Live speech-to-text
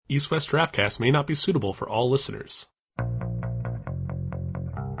East-West Draftcast may not be suitable for all listeners.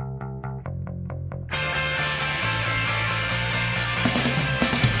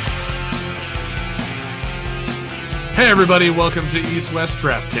 Hey everybody, welcome to East-West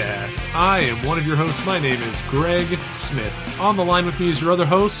Draftcast. I am one of your hosts. My name is Greg Smith. On the line with me is your other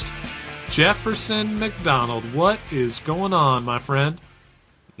host, Jefferson McDonald. What is going on, my friend?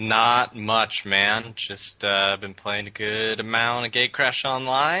 Not much, man. Just been playing a good amount of Gatecrash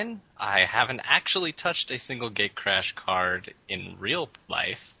Online. I haven't actually touched a single Gatecrash card in real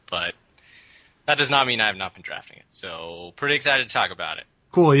life, but that does not mean I have not been drafting it. So pretty excited to talk about it.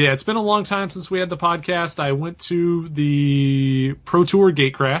 Cool, yeah. It's been a long time since we had the podcast. I went to the Pro Tour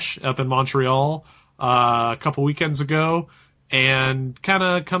Gatecrash up in Montreal a couple weekends ago, and kind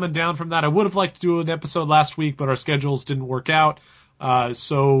of coming down from that. I would have liked to do an episode last week, but our schedules didn't work out.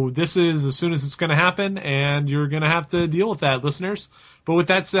 So this is as soon as it's going to happen, and you're going to have to deal with that, listeners. But with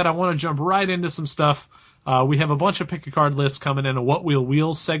that said, I want to jump right into some stuff. We have a bunch of pick-a-card lists coming in a What Wheel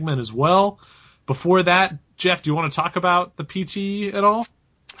Wheels segment as well. Before that, Jeff, do you want to talk about the PT at all?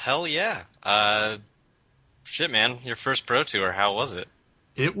 Hell yeah. Shit, man. Your first Pro Tour, how was it?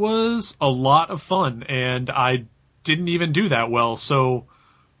 It was a lot of fun, and I didn't even do that well. So,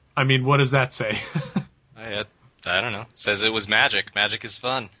 I mean, what does that say? I don't know. It says it was magic. Magic is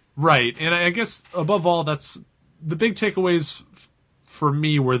fun. Right. And I guess above all, that's the big takeaways for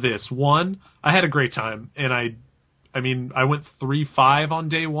me were this. One, I had a great time, and I went 3-5 on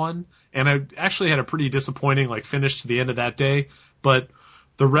day one, and I actually had a pretty disappointing finish to the end of that day, but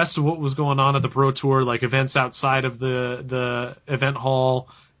the rest of what was going on at the Pro Tour, like events outside of the event hall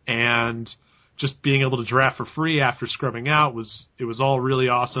and just being able to draft for free after scrubbing out it was all really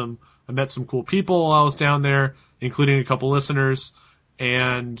awesome. I met some cool people while I was down there, including a couple listeners,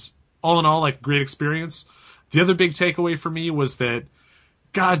 and all in all, great experience. The other big takeaway for me was that,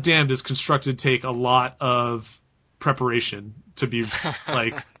 goddamn, does Constructed take a lot of preparation to be,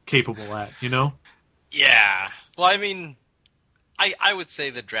 capable at, you know? Yeah. Well, I mean, I would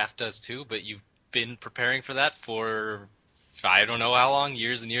say the draft does too, but you've been preparing for that for, I don't know how long,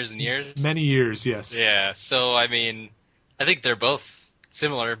 years and years and years? Many years, yes. Yeah, so, I mean, I think they're both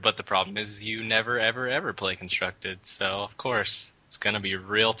similar, but the problem is you never, ever, ever play Constructed, so of course it's going to be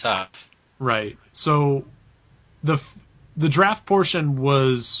real tough. Right. So the draft portion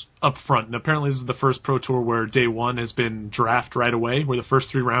was up front, and apparently this is the first Pro Tour where day one has been draft right away, where the first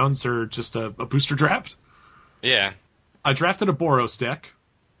 3 rounds are just a booster draft. Yeah. I drafted a Boros deck,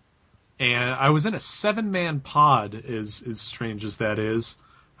 and I was in a 7-man pod, as strange as that is.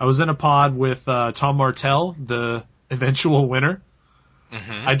 I was in a pod with Tom Martell, the eventual winner.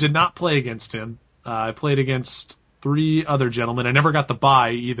 Mm-hmm. I did not play against him. I played against 3 other gentlemen. I never got the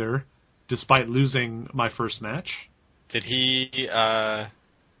bye either, despite losing my first match. Did he 3-0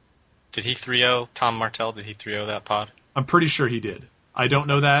 Tom Martell? Did he 3-0 that pod? I'm pretty sure he did. I don't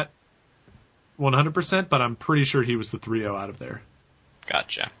know that 100%, but I'm pretty sure he was the 3-0 out of there.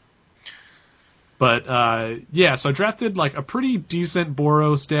 Gotcha. But, so I drafted a pretty decent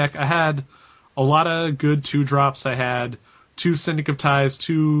Boros deck. I had a lot of good 2-drops. I had 2 Syndic of Ties,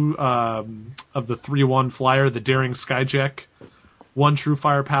 2 of the 3-1 flyer, the Daring Skyjack, 1 True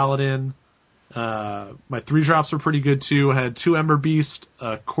Fire Paladin. My 3-drops were pretty good too. I had 2 Ember Beast,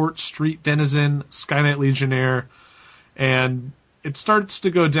 Court Street Denizen, Skyknight Legionnaire, and it starts to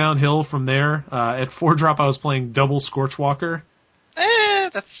go downhill from there. At 4-drop, I was playing double Scorchwalker.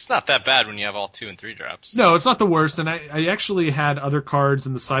 That's not that bad when you have all 2 and 3 drops. No, it's not the worst, and I actually had other cards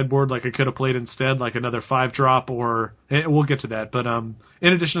in the sideboard I could have played instead, another 5-drop, or we'll get to that. But in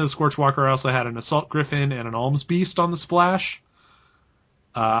addition to the Scorchwalker, I also had an Assault Griffin and an Alms Beast on the splash.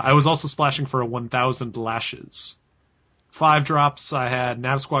 I was also splashing for a 1,000 Lashes. 5-drops, I had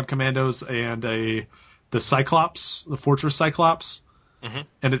Nav Squad Commandos and the Cyclops, the Fortress Cyclops. Mm-hmm.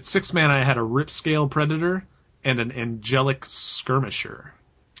 And at 6 mana, I had a Ripscale Predator and an Angelic Skirmisher,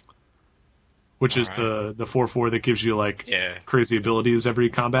 which is the 4/4 that gives you crazy abilities every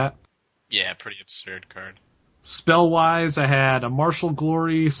combat. Yeah, pretty absurd card. Spell-wise, I had a Martial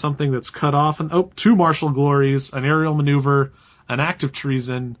Glory, something that's cut off, and 2 Martial Glories, an Aerial Maneuver, an Act of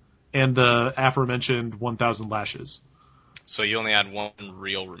Treason, and the aforementioned 1,000 Lashes. So you only had 1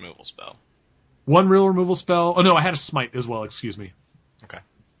 real removal spell. 1 real removal spell. Oh no, I had a Smite as well. Excuse me. Okay.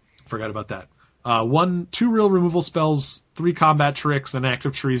 Forgot about that. 2 real removal spells, 3 combat tricks, an Act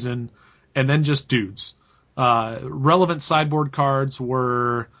of Treason, and then just dudes. Relevant sideboard cards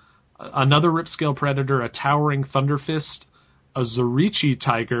were another Ripscale Predator, a Towering Thunderfist, a Zorichi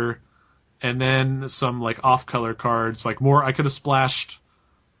Tiger, and then some off-color cards. More, I could have splashed.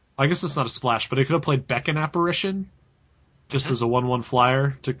 I guess it's not a splash, but I could have played Beckon Apparition, just as a 1/1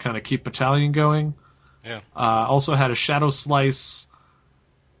 flyer to kind of keep battalion going. Yeah. Also had a Shadow Slice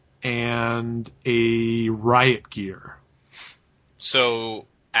and a Riot Gear. So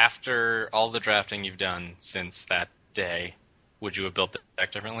after all the drafting you've done since that day, would you have built the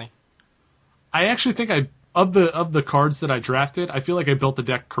deck differently? I actually think of the cards that I drafted, I feel like I built the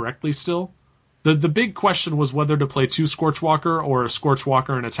deck correctly still. The big question was whether to play 2 Scorchwalker or a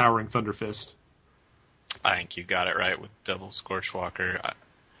Scorchwalker and a Towering Thunderfist. I think you got it right with double Scorchwalker.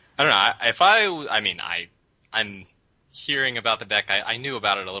 I don't know. I'm hearing about the deck. I knew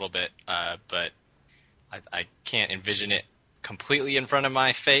about it a little bit, but I can't envision it completely in front of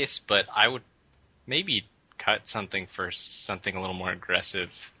my face. But I would maybe cut something for something a little more aggressive,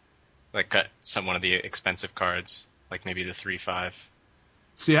 like cut one of the expensive cards, like maybe the 3/5.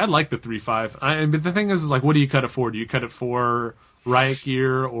 See, I like the 3/5. But the thing is like, what do you cut it for? Do you cut it for Riot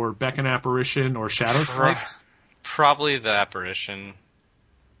Gear or Beckon Apparition or Shadow Slice? Probably the Apparition.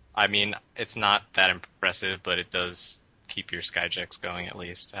 I mean, it's not that impressive, but it does keep your Skyjacks going at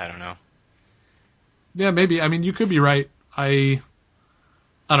least. I don't know. Yeah, maybe. I mean, you could be right. I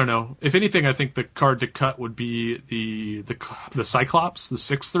don't know. If anything, I think the card to cut would be the Cyclops, the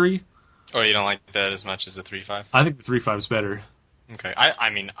 6/3. Oh, you don't like that as much as the 3/5? I think the 3/5 is better. Okay. I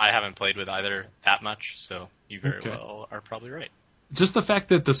mean, I haven't played with either that much, so you very well are probably right. Just the fact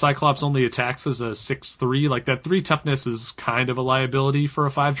that the Cyclops only attacks as a 6/3, like that 3 toughness is kind of a liability for a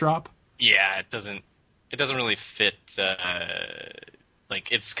 5-drop. Yeah, it doesn't really fit.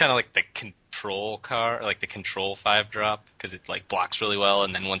 Like it's kind of like the control card, like the control 5-drop, because it like blocks really well,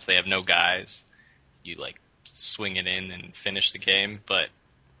 and then once they have no guys, you like swing it in and finish the game. But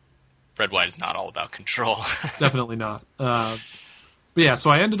red white is not all about control. Definitely not. But yeah, so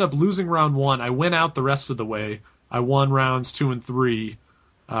I ended up losing round 1. I went out the rest of the way. I won rounds 2 and 3.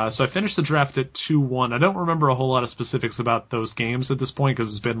 So I finished the draft at 2-1. I don't remember a whole lot of specifics about those games at this point because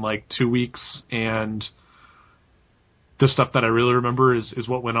it's been like 2 weeks, and the stuff that I really remember is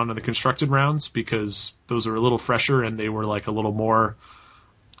what went on in the constructed rounds because those are a little fresher and they were like a little more.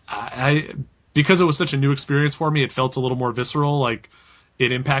 Because it was such a new experience for me, it felt a little more visceral. Like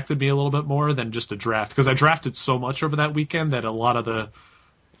it impacted me a little bit more than just a draft because I drafted so much over that weekend that a lot of the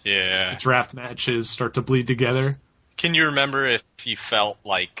draft matches start to bleed together. Can you remember if you felt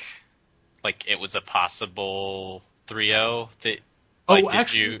like it was a possible 3-0?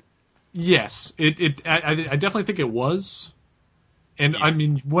 Yes. I definitely think it was. And yeah. I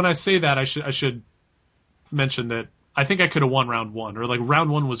mean, when I say that, I should mention that I think I could have won round 1, or like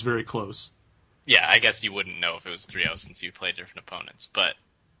round 1 was very close. Yeah, I guess you wouldn't know if it was 3-0 since you played different opponents, but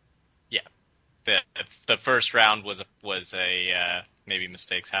yeah, the first round was a maybe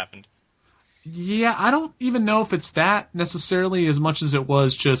mistakes happened. Yeah, I don't even know if it's that necessarily as much as it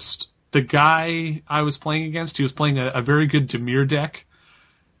was just the guy I was playing against. He was playing a very good Dimir deck.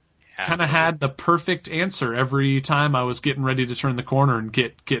 Yeah, kind of had the perfect answer every time I was getting ready to turn the corner and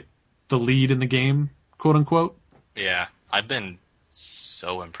get the lead in the game, quote unquote. Yeah, I've been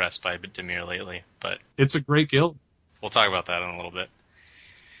so impressed by Dimir lately, but it's a great guild. We'll talk about that in a little bit.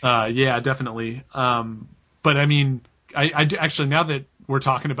 Yeah, definitely. But I mean, I do, actually, now that we're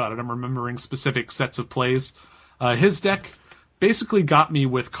talking about it, I'm remembering specific sets of plays. His deck basically got me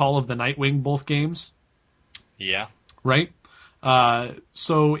with Call of the Nightwing both games. Yeah. Right?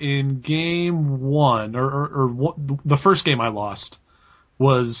 So in game 1, or the first game I lost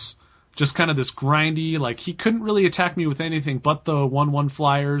was just kind of this grindy, like he couldn't really attack me with anything but the 1/1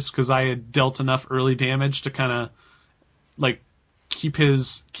 flyers because I had dealt enough early damage to kind of like keep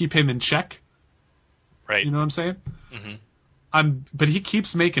him in check. Right. You know what I'm saying? Mm-hmm. But he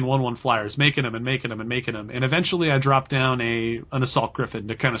keeps making 1/1 flyers, making them, and eventually I drop down an Assault Griffin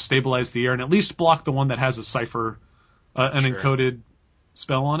to kind of stabilize the air and at least block the one that has a cipher, an encoded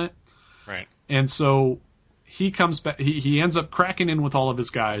spell on it. Right. And so he comes back. He ends up cracking in with all of his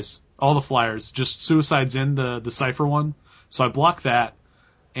guys, all the flyers, just suicides in the cipher one. So I block that,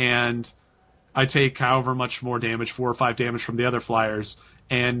 and I take however much more damage, 4 or 5 damage from the other flyers.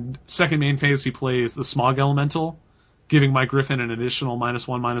 And second main phase, he plays the Smog Elemental, giving my Griffin an additional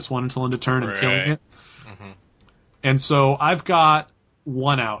 -1/-1 until end of turn and killing it. Mm-hmm. And so I've got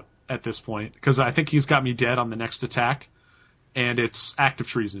 1 out at this point because I think he's got me dead on the next attack, and it's active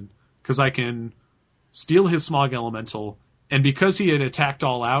treason because I can steal his Smog Elemental, and because he had attacked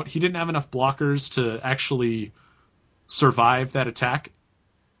all out, he didn't have enough blockers to actually survive that attack.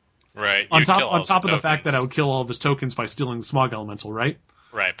 Right. On top of the fact that I would kill all of his tokens by stealing the Smog Elemental, right?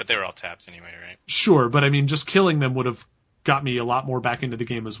 Right, but they were all taps anyway, right? Sure, but I mean, just killing them would have got me a lot more back into the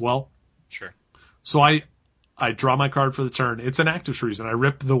game as well. Sure. So I draw my card for the turn. It's an active treason. I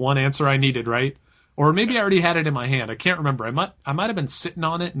rip the one answer I needed, right? Or maybe I already had it in my hand. I can't remember. I might have been sitting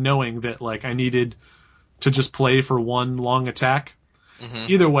on it knowing that like I needed to just play for one long attack. Mm-hmm.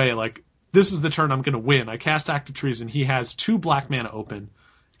 Either way, like this is the turn I'm going to win. I cast Active Treason. He has 2 black mana open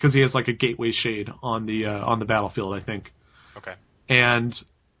because he has like a Gateway Shade on the battlefield, I think. Okay. And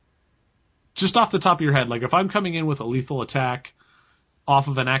just off the top of your head, like if I'm coming in with a lethal attack off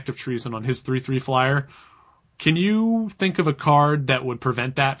of an Active Treason on his 3/3 flyer, can you think of a card that would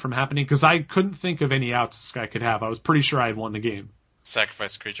prevent that from happening? Because I couldn't think of any outs this guy could have. I was pretty sure I had won the game.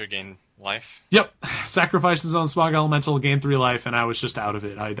 Sacrifice creature, gain life. Yep. Sacrifice his own Smog Elemental, gain 3 life, and I was just out of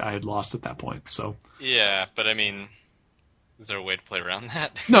it. I had lost at that point. So Yeah, but I mean, is there a way to play around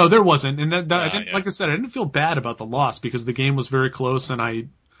that? No, there wasn't. And I didn't, yeah. like I said, I didn't feel bad about the loss because the game was very close and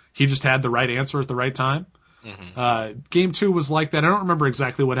he just had the right answer at the right time. Mm-hmm. Game 2 was like that. I don't remember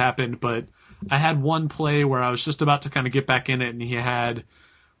exactly what happened, but I had one play where I was just about to kind of get back in it, and he had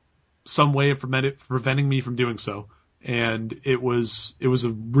some way of preventing me from doing so. And it was a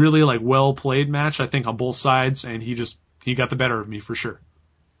really like well played match, I think, on both sides, and he got the better of me for sure.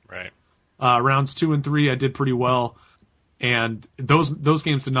 Right. Rounds 2 and 3, I did pretty well, and those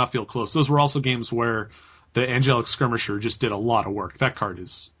games did not feel close. Those were also games where the Angelic Skirmisher just did a lot of work. That card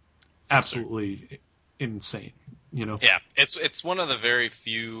is absolutely insane, you know. Yeah, it's one of the very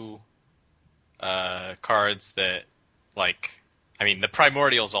few cards that, like, I mean, the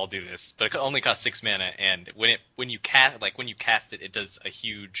Primordials all do this, but it only costs 6 mana, and when you cast it, it has a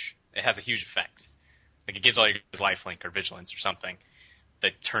huge effect. Like it gives all your lifelink or vigilance or something the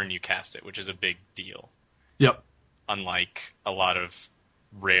turn you cast it, which is a big deal. Yep. Unlike a lot of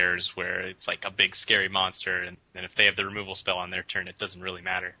rares where it's like a big scary monster, and if they have the removal spell on their turn, it doesn't really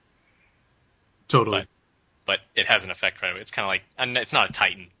matter. Totally. But it has an effect right away. It's kind of like, and it's not a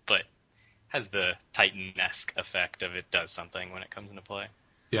Titan, but has the Titan-esque effect of it does something when it comes into play.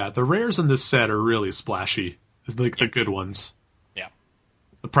 Yeah, the rares in this set are really splashy. It's like the good ones. Yeah.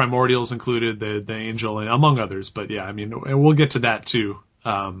 The Primordials included, the Angel, among others. But yeah, I mean, we'll get to that too.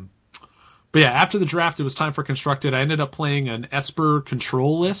 But yeah, after the draft, it was time for Constructed. I ended up playing an Esper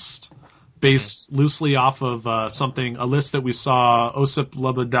control list based loosely off of a list that we saw Osip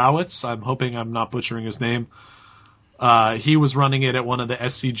Lebedowitz. I'm hoping I'm not butchering his name. He was running it at one of the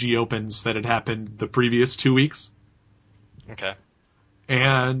SCG Opens that had happened the previous 2 weeks. Okay.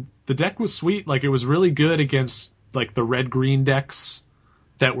 And the deck was sweet. Like, it was really good against, like, the red-green decks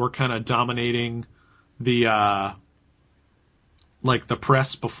that were kind of dominating the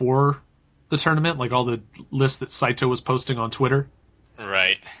press before the tournament, like all the lists that Saito was posting on Twitter.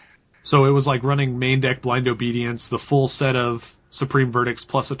 Right. So it was like running main deck Blind Obedience, the full set of Supreme Verdicts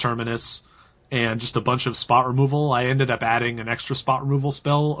plus a Terminus, and just a bunch of spot removal. I ended up adding an extra spot removal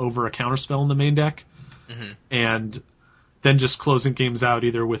spell over a counter spell in the main deck. Mm-hmm. And then just closing games out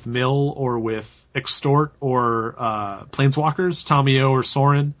either with Mill or with Extort or Planeswalkers, Tamio or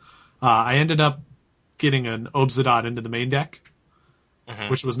Sorin. I ended up getting an Obsidian into the main deck,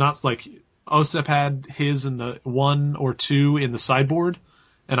 which was not like Osip had his in the 1 or 2 in the sideboard,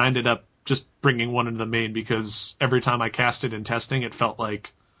 and I ended up just bringing one into the main because every time I cast it in testing, it felt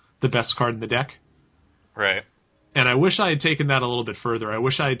like the best card in the deck. Right. And I wish I had taken that a little bit further. I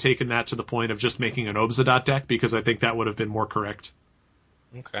wish I had taken that to the point of just making an Obsidian deck because I think that would have been more correct.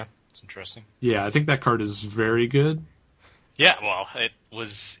 Okay, that's interesting. Yeah, I think that card is very good. Yeah, well, it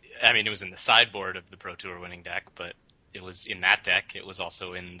was in the sideboard of the Pro Tour winning deck, but it was in that deck. It was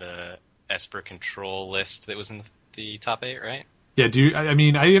also in the Esper control list that was in the top 8, right? Yeah,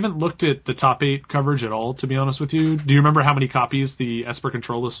 I haven't looked at the top 8 coverage at all, to be honest with you. Do you remember how many copies the Esper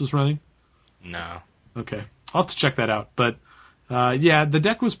control list was running? No. Okay. I'll have to check that out. But, yeah, the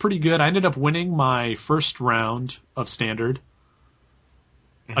deck was pretty good. I ended up winning my first round of Standard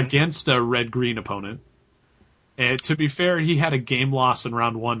against a red-green opponent. And to be fair, he had a game loss in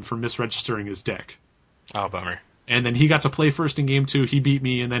round 1 for misregistering his deck. Oh, bummer. And then he got to play first in game 2, he beat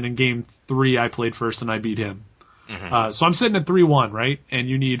me, and then in game 3 I played first and I beat him. Mm-hmm. So I'm sitting at 3-1, right? And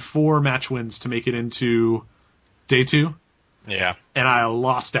you need 4 match wins to make it into day 2. Yeah. And I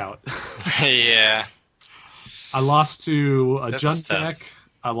lost out. Yeah. I lost to a That's Jund tough. deck.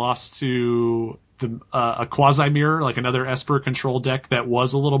 I lost to a Quasi-Mirror, like another Esper control deck that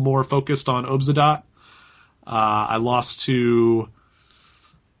was a little more focused on Obsidian. I lost to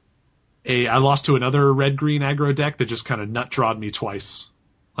another red-green aggro deck that just kind of nut-drawed me twice.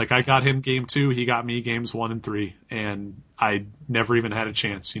 Like, I got him game 2, he got me games 1 and 3, and I never even had a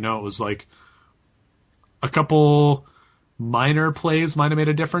chance. You know, it was like a couple minor plays might have made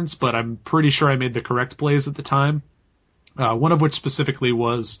a difference, but I'm pretty sure I made the correct plays at the time. One of which specifically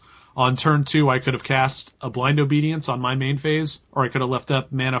was on turn 2, I could have cast a Blind Obedience on my main phase, or I could have left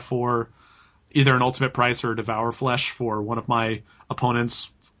up mana for either an Ultimate Price or a Devour Flesh for one of my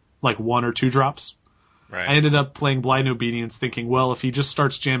opponents, like 1 or 2 drops. Right. I ended up playing Blind Obedience thinking, well, if he just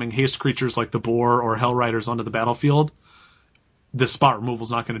starts jamming haste creatures like the Boar or Hell Riders onto the battlefield, this spot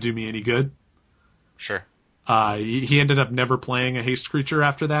removal's not going to do me any good. Sure. He ended up never playing a haste creature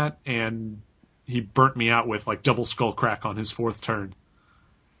after that, and he burnt me out with like double Skull Crack on his 4th turn.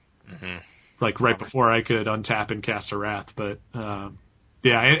 Mm-hmm. Like right before I could untap and cast a Wrath. But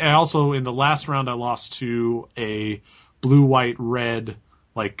yeah, I also, in the last round, I lost to a blue-white-red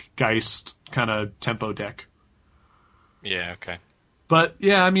like Geist kind of tempo deck. Yeah, okay. But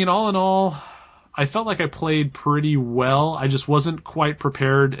yeah, I mean, all in all, I felt like I played pretty well. I just wasn't quite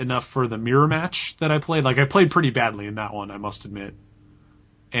prepared enough for the mirror match that I played. Like, I played pretty badly in that one, I must admit.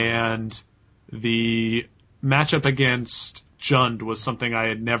 And the matchup against Jund was something I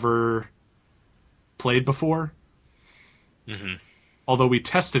had never played before. Mm-hmm. Although we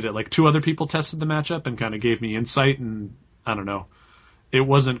tested it, like 2 other people tested the matchup and kind of gave me insight, and I don't know. It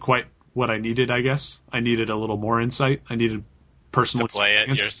wasn't quite what I needed, I guess. I needed a little more insight. I needed personal to play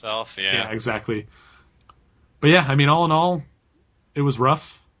experience. It yourself, yeah. Yeah, exactly. But yeah, I mean, all in all, it was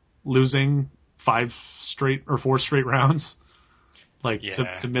rough losing 4 straight rounds, like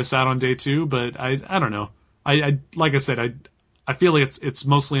to miss out on day 2. But I don't know. I like I said, I feel like it's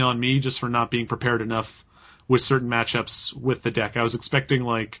mostly on me just for not being prepared enough with certain matchups with the deck. I was expecting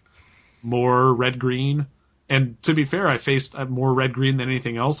like more red-green. And to be fair, I faced more red-green than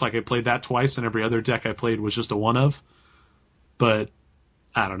anything else. Like, I played that twice, and every other deck I played was just a one of. But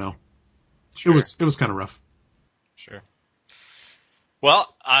I don't know. Sure. It was kind of rough. Sure.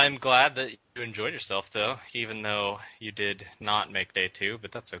 Well, I'm glad that you enjoyed yourself, though, even though you did not make day 2,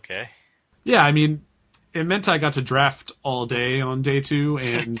 but that's okay. Yeah, I mean, it meant I got to draft all day on day 2,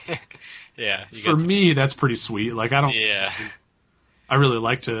 and yeah, for me, that's pretty sweet. Like, I don't. Yeah. I really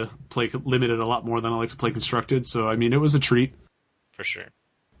like to play Limited a lot more than I like to play Constructed, so, I mean, it was a treat. For sure.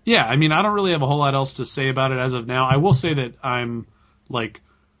 Yeah, I mean, I don't really have a whole lot else to say about it as of now. I will say that I'm, like,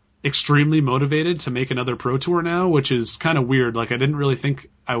 extremely motivated to make another Pro Tour now, which is kind of weird. Like, I didn't really think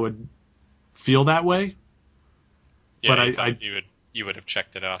I would feel that way. Yeah, but you would have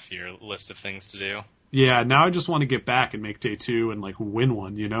checked it off your list of things to do. Yeah, now I just want to get back and make day 2 and, like, win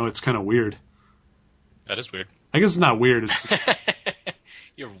one, you know? It's kind of weird. That is weird. I guess it's not weird. It's...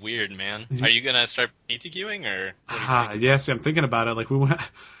 You're weird, man. Are you gonna start PTQing or? Yes, I'm thinking about it. Like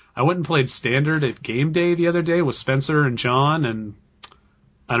I went and played Standard at Game Day the other day with Spencer and John, and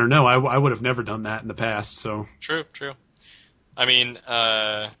I don't know. I would have never done that in the past. So true. I mean,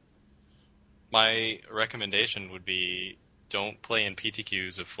 my recommendation would be don't play in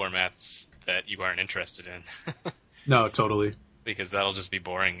PTQs of formats that you aren't interested in. No, totally. Because that'll just be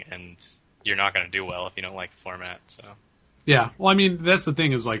boring, and you're not going to do well if you don't like the format. So. Yeah, well, I mean, that's the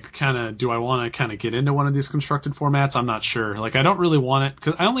thing is, like, kind of, do I want to kind of get into one of these constructed formats? I'm not sure. Like, I don't really want it,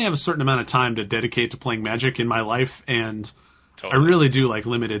 because I only have a certain amount of time to dedicate to playing Magic in my life, and totally. I really do like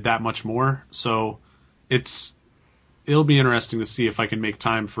Limited that much more, so it'll be interesting to see if I can make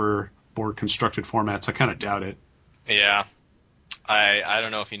time for more constructed formats. I kind of doubt it. Yeah. I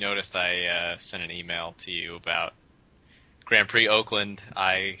don't know if you noticed, I sent an email to you about Grand Prix Oakland.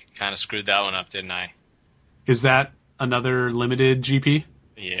 I kind of screwed that one up, didn't I? Is that another Limited GP?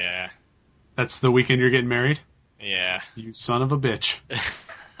 Yeah. That's the weekend you're getting married? Yeah. You son of a bitch.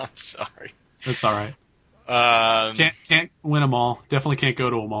 I'm sorry. That's all right. Can't win them all. Definitely can't go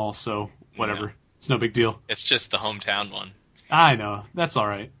to them all, so whatever. Yeah. It's no big deal. It's just the hometown one. I know. That's all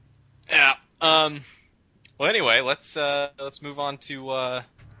right. Yeah. Well, anyway, let's move on to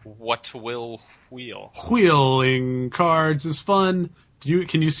what will wheel. Wheeling cards is fun.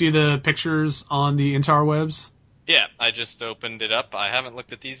 Can you see the pictures on the interwebs? Yeah, I just opened it up. I haven't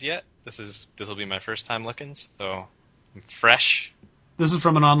looked at these yet. This will be my first time looking, so I'm fresh. This is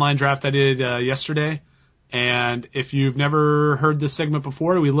from an online draft I did yesterday, and if you've never heard this segment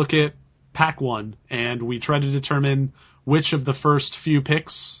before, we look at pack 1, and we try to determine which of the first few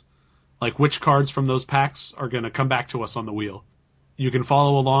picks, like which cards from those packs, are going to come back to us on the wheel. You can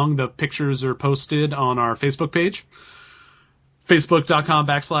follow along. The pictures are posted on our Facebook page.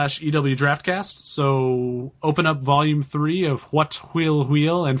 Facebook.com/EW Draftcast. So open up volume 3 of What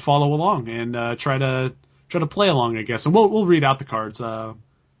Wheel and follow along and try to play along, I guess. And we'll read out the cards.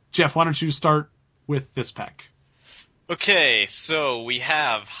 Jeff, why don't you start with this pack? Okay, so we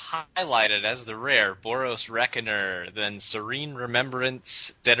have highlighted as the rare Boros Reckoner, then Serene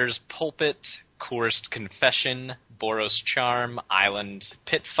Remembrance, Debtor's Pulpit, Coerced Confession, Boros Charm, Island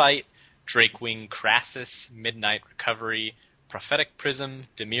Pit Fight, Drakewing Crassus, Midnight Recovery, Prophetic Prism,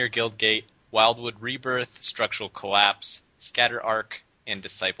 Demir Guildgate, Wildwood Rebirth, Structural Collapse, Scatter Arc, and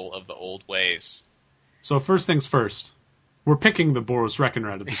Disciple of the Old Ways. So first things first, we're picking the Boros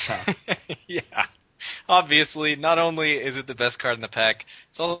Reckoner out of this pack. Yeah. Obviously, not only is it the best card in the pack,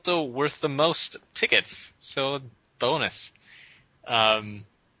 it's also worth the most tickets, so bonus. Yeah,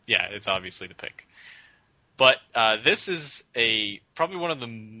 it's obviously the pick. But this is probably one of the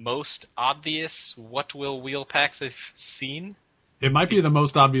most obvious What Will Wheel packs I've seen. It might be the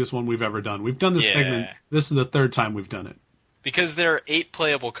most obvious one we've ever done. We've done this segment. This is the third time we've done it. Because there are 8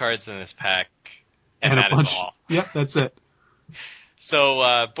 playable cards in this pack, and that is all. Yep, that's it.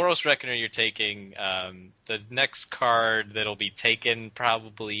 So, Boros Reckoner you're taking. The next card that'll be taken,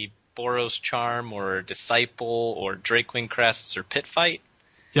 probably Boros Charm or Disciple or Drakewing Crests or Pit Fight.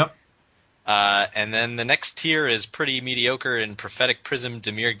 Yep. And then the next tier is pretty mediocre in Prophetic Prism,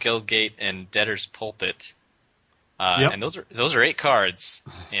 Dimir Guildgate, and Debtor's Pulpit. Yep. And those are 8 cards,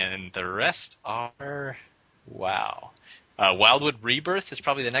 and the rest are wow. Wildwood Rebirth is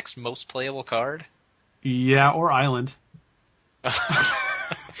probably the next most playable card. Yeah, or Island.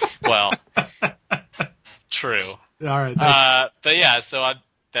 Well, true. All right. But yeah, so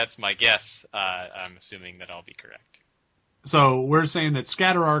that's my guess. I'm assuming that I'll be correct. So we're saying that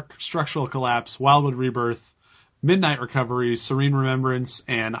Scatter Arc, Structural Collapse, Wildwood Rebirth, Midnight Recovery, Serene Remembrance,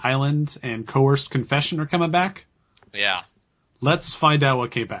 and Island and Coerced Confession are coming back. Yeah. Let's find out what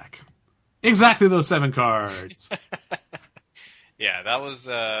came back. Exactly those 7 cards. Yeah, that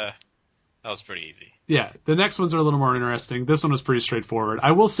was pretty easy. Yeah, the next ones are a little more interesting. This one was pretty straightforward.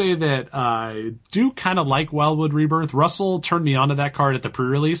 I will say that I do kind of like Wildwood Rebirth. Russell turned me onto that card at the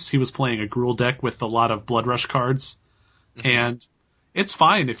pre-release. He was playing a Gruul deck with a lot of Blood Rush cards. Mm-hmm. And it's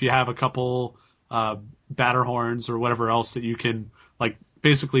fine if you have a couple Batterhorns or whatever else that you can like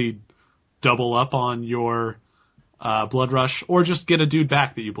basically double up on your Blood Rush, or just get a dude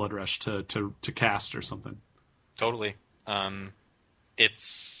back that you Blood Rush to cast or something. Totally.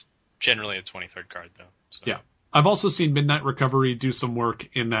 It's generally a 23rd card, though. So. Yeah. I've also seen Midnight Recovery do some work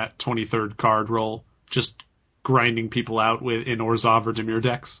in that 23rd card role, just grinding people out in Orzhov or Dimir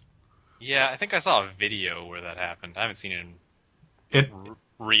decks. Yeah, I think I saw a video where that happened. I haven't seen it in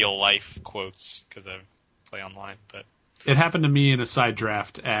real life quotes because I play online, but it happened to me in a side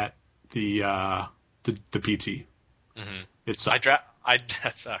draft at the PT. Mm-hmm. It sucked.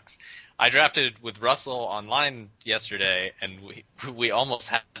 That sucks. I drafted with Russell online yesterday, and we almost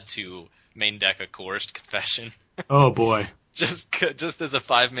had to main deck a Coerced Confession. Oh boy! just as a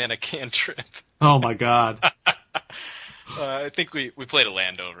 5-mana cantrip. Oh my god! I think we played a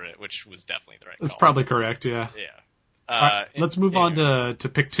land over it, which was definitely the right call. That's probably correct. Yeah. Yeah. Right, let's move on to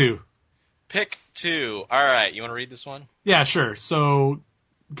pick 2. Pick 2. All right, you want to read this one? Yeah, sure. So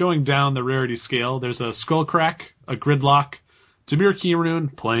going down the rarity scale, there's a Skullcrack, a Gridlock, Dimir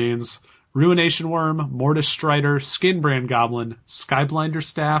Keyrune, Plains, Ruination Worm, Mortis Strider, Skinbrand Goblin, Skyblinder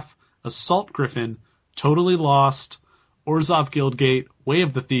Staff, Assault Griffin, Totally Lost, Orzhov Guildgate, Way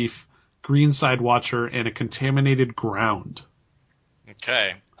of the Thief, Greenside Watcher, and a Contaminated Ground.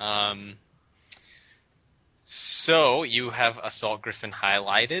 Okay. So you have Assault Griffin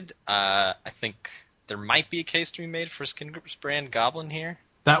highlighted. I think there might be a case to be made for Skinbrand Goblin here.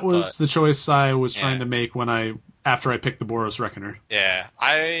 That was the choice I was trying to make after I picked the Boros Reckoner. Yeah,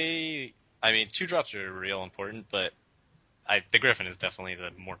 I mean, 2-drops are real important, but the Griffin is definitely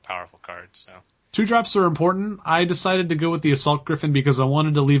the more powerful card. So 2-drops are important. I decided to go with the Assault Griffin because I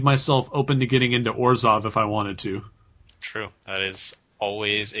wanted to leave myself open to getting into Orzhov if I wanted to. True, that is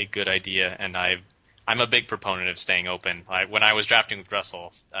always a good idea, and I'm a big proponent of staying open. When I was drafting with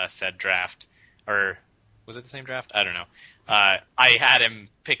Russell, said draft, or was it the same draft? I don't know. I had him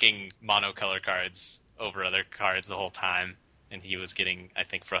picking monocolor cards over other cards the whole time, and he was getting, I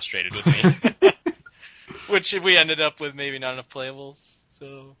think, frustrated with me. Which we ended up with maybe not enough playables,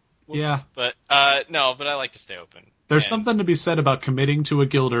 so whoops. Yeah. But I like to stay open. There's something to be said about committing to a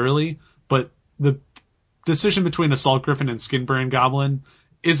guild early, but the decision between Assault Griffin and Skinbrand Goblin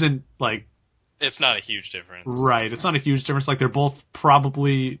isn't like... It's not a huge difference. Right, it's not a huge difference. Like, they're both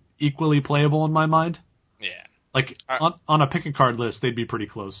probably equally playable in my mind. Yeah. Like, on a pick-a-card list, they'd be pretty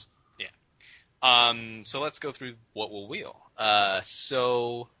close. Yeah. So let's go through what we'll wheel.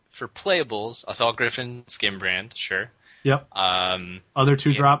 So, for playables, Assault Griffin, Skinbrand, sure. Yep. Other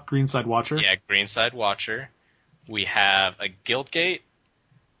 2-drop, Greenside Watcher. Yeah, Greenside Watcher. We have a Guildgate.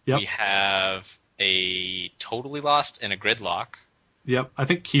 Yep. We have a Totally Lost and a Gridlock. Yep. I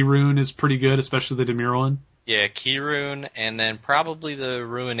think Keyrune is pretty good, especially the Dimir one. Yeah, Keyrune, and then probably the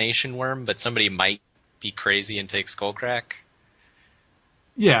Ruination Worm, but somebody might be crazy and take Skullcrack.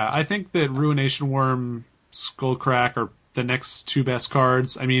 Yeah, I think that Ruination Worm, Skullcrack are the next 2 best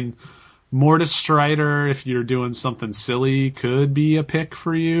cards. I mean, Mortis Strider, if you're doing something silly, could be a pick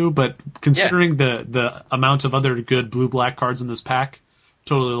for you. But considering the amount of other good blue-black cards in this pack,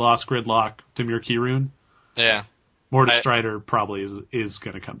 Totally Lost, Gridlock, Dimir Kirun, Yeah. Mortis Strider probably is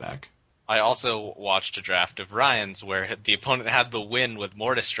going to come back. I also watched a draft of Ryan's where the opponent had the win with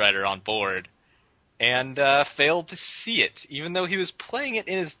Mortis Strider on board and failed to see it, even though he was playing it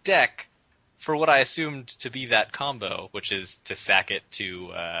in his deck for what I assumed to be that combo, which is to sack it to...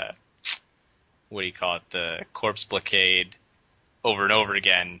 what do you call it, the Corpse Blockade over and over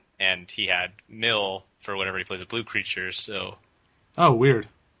again, and he had Mill for whenever he plays a blue creature, so... Oh, weird.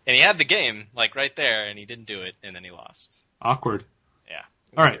 And he had the game, like, right there, and he didn't do it, and then he lost. Awkward. Yeah.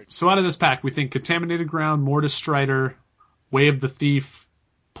 All right, so out of this pack, we think Contaminated Ground, Mortis Strider, Way of the Thief,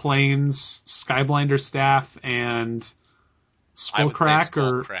 Plains, Skyblinder Staff, and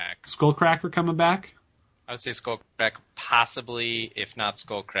Skullcrack Skullcrack are coming back? I would say Skullcrack, possibly. If not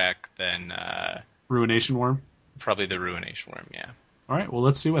Skullcrack, then... Ruination Worm? Probably the Ruination Worm, yeah. All right, well,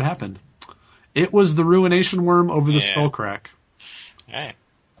 let's see what happened. It was the Ruination Worm over the Skullcrack. All right.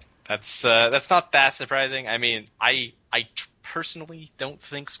 That's not that surprising. I mean, I personally don't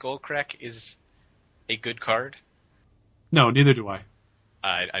think Skullcrack is a good card. No, neither do I.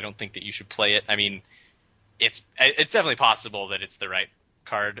 I don't think that you should play it. I mean, it's definitely possible that it's the right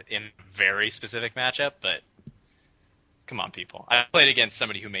card in a very specific matchup, but come on, people. I played against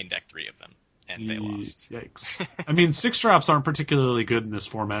somebody who main decked 3 of them, and they lost. Yikes. I mean, 6-drops aren't particularly good in this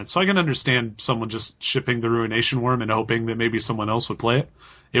format, so I can understand someone just shipping the Ruination Worm and hoping that maybe someone else would play it.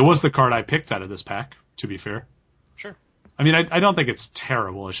 It was the card I picked out of this pack, to be fair. Sure. I mean, I don't think it's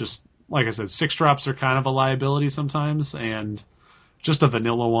terrible. It's just, like I said, 6-drops are kind of a liability sometimes, and just a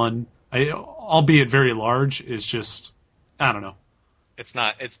vanilla one, albeit very large, is just, I don't know. This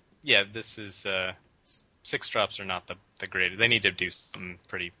is, 6-drops are not the greatest. They need to do something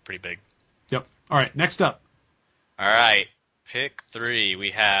pretty big. Yep. All right, next up. All right, pick 3.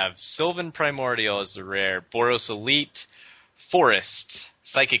 We have Sylvan Primordial as the rare, Boros Elite, Forest,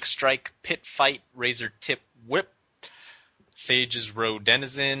 Psychic Strike, Pit Fight, Razor Tip Whip, Sage's Row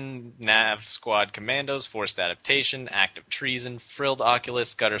Denizen, Nav Squad Commandos, Forced Adaptation, Act of Treason, Frilled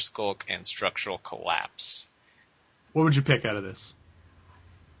Oculus, Gutter Skulk, and Structural Collapse. What would you pick out of this?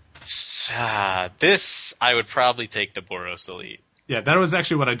 This, I would probably take the Boros Elite. Yeah, that was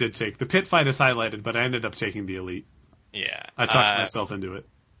actually what I did take. The Pit Fight is highlighted, but I ended up taking the Elite. Yeah. I talked myself into it.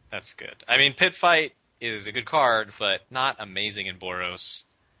 That's good. I mean, Pit Fight is a good card, but not amazing in Boros.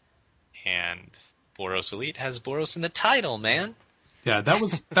 And Boros Elite has Boros in the title, man. Yeah, that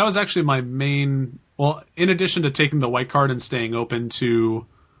was actually my main... Well, in addition to taking the white card and staying open to...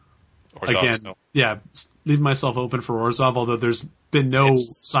 Orzhov again, still. yeah, leaving myself open for Orzhov, although there's been no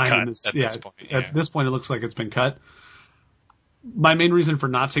sign in this. This point, At this point, it looks like it's been cut. My main reason for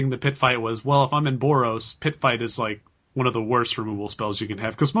not taking the Pit Fight was, well, if I'm in Boros, Pit Fight is like one of the worst removal spells you can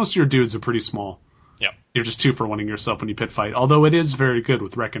have, because most of your dudes are pretty small. Yep. You're just 2-for-1ing yourself when you Pit Fight, although it is very good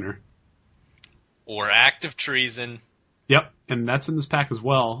with Reckoner. Or Act of Treason. Yep, and that's in this pack as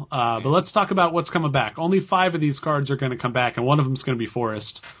well. But let's talk about what's coming back. Only 5 of these cards are going to come back, and one of them is going to be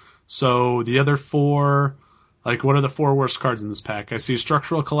Forest. So the other 4, like, what are the 4 worst cards in this pack? I see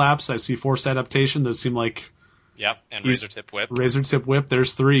Structural Collapse. I see Forced Adaptation. Those seem like... Yep, and Razor Tip Whip. Razor Tip Whip,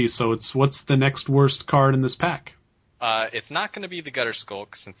 there's 3. So what's the next worst card in this pack? It's not going to be the Gutter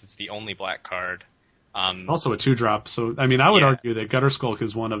Skulk, since it's the only black card. It's also a 2-drop. So, I mean, I would argue that Gutter Skulk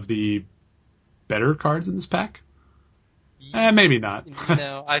is one of the better cards in this pack. Maybe not.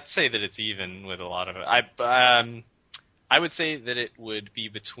 No, I'd say that it's even with a lot of it. I would say that it would be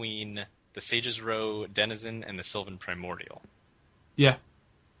between the Sage's Row Denizen and the Sylvan Primordial. Yeah.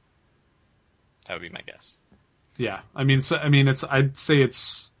 That would be my guess. Yeah. I'd say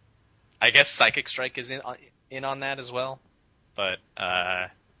it's... I guess Psychic Strike is in on that as well, but I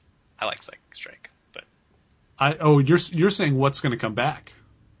like Psychic Strike. But you're saying what's going to come back?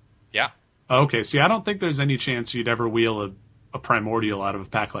 Yeah. Okay, see, I don't think there's any chance you'd ever wheel a Primordial out of a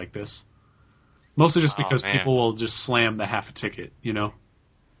pack like this. Mostly just because people will just slam the half a ticket, you know?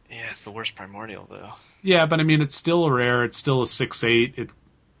 Yeah, it's the worst Primordial, though. Yeah, but I mean, it's still a rare. It's still a 6/8.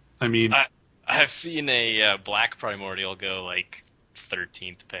 I've seen a black Primordial go, like,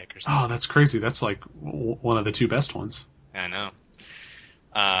 13th pick or something. Oh, that's crazy. That's, like, one of the 2 best ones. I know.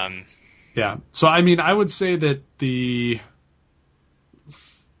 Yeah, so, I mean, I would say that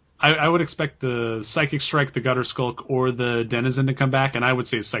I would expect the Psychic Strike, the Gutter Skulk, or the Denizen to come back, and I would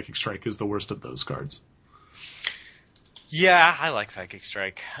say Psychic Strike is the worst of those cards. Yeah, I like Psychic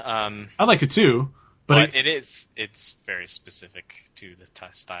Strike. I like it too, but it's very specific to the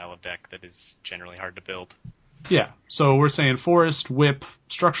style of deck that is generally hard to build. Yeah. So we're saying Forest, Whip,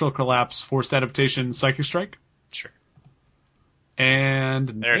 Structural Collapse, Forced Adaptation, Psychic Strike. Sure. And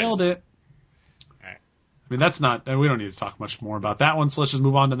There nailed it is. it. All right. I mean, that's not, we don't need to talk much more about that one, so let's just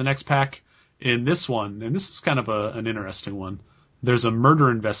move on to the next pack. In this one, and this is kind of an interesting one, there's a Murder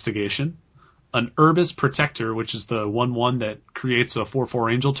Investigation, an Urbis Protector, which is the 1/1 that creates a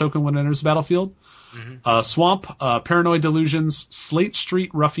 4/4 Angel token when it enters the battlefield, Swamp, Paranoid Delusions, Slate Street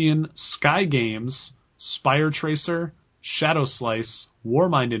Ruffian, Sky Games, Spire Tracer, Shadow Slice,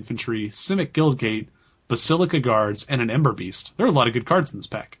 Warmind Infantry, Simic Guildgate, Basilica Guards, and an Ember Beast. There are a lot of good cards in this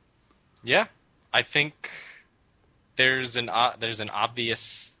pack. Yeah, I think there's an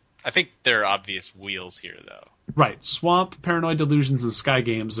obvious. I think there are obvious wheels here, though. Right. Swamp, Paranoid Delusions, and Sky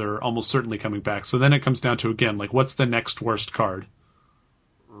Games are almost certainly coming back. So then it comes down to, again, like, what's the next worst card?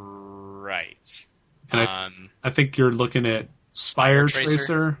 Right. And I think you're looking at Spire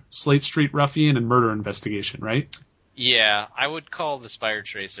Tracer, Slate Street Ruffian, and Murder Investigation, right? Yeah, I would call the Spire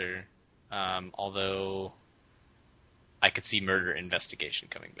Tracer, although I could see Murder Investigation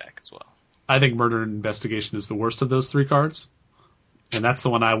coming back as well. I think Murder Investigation is the worst of those three cards. And that's the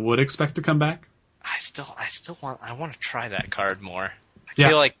one I would expect to come back. I want to try that card more. I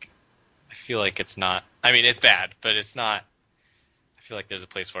feel like it's not. I mean, it's bad, but it's not. I feel like there's a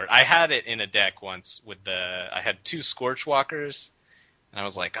place for it. I had it in a deck once with I had 2 Scorchwalkers, and I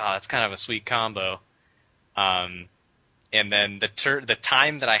was like, oh, that's kind of a sweet combo. And then the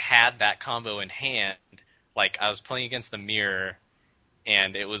time that I had that combo in hand, like I was playing against the Mirror,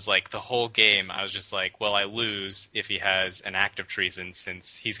 and it was like the whole game, I was just like, well, I lose if he has an Act of Treason,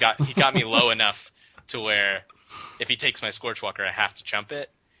 since he got me low enough to where if he takes my Scorchwalker, I have to chump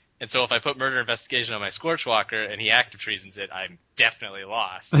it. And so if I put Murder Investigation on my Scorchwalker and he Act of Treasons it, I'm definitely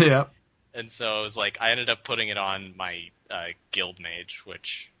lost. Yeah. And so it was like, I ended up putting it on my Guild Mage,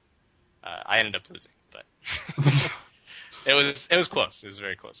 which I ended up losing, but it was close. It was a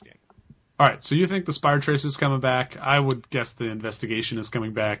very close game. All right, so you think the Spire Tracer is coming back. I would guess the Investigation is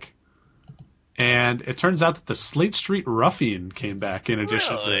coming back. And it turns out that the Slate Street Ruffian came back in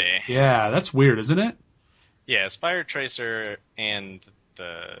addition Really? to... Yeah, that's weird, isn't it? Yeah, Spire Tracer and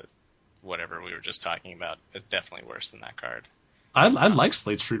the whatever we were just talking about is definitely worse than that card. I like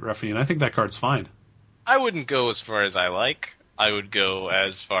Slate Street Ruffian. I think that card's fine. I wouldn't go as far as I like. I would go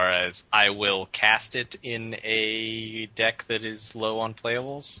as far as I will cast it in a deck that is low on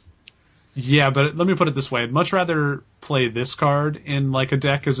playables. Yeah, but let me put it this way. I'd much rather play this card in like a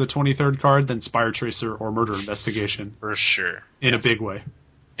deck as a 23rd card than Spire Tracer or Murder Investigation. For sure. In a big way.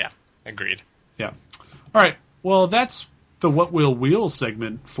 Yeah, agreed. Yeah. All right. Well, that's the What Will Wheel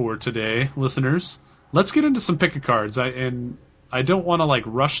segment for today, listeners. Let's get into some pick-a-cards. I don't want to like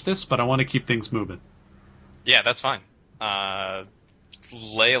rush this, but I want to keep things moving. Yeah, that's fine.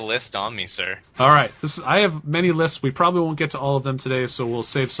 Lay a list on me, sir. All right. I have many lists. We probably won't get to all of them today, so we'll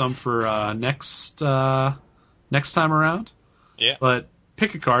save some for next time around. Yeah. But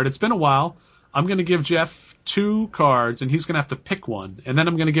pick a card. It's been a while. I'm going to give Jeff 2 cards, and he's going to have to pick one. And then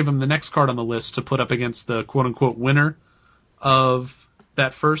I'm going to give him the next card on the list to put up against the quote-unquote winner of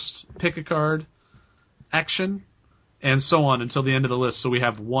that first pick a card action, and so on until the end of the list. So we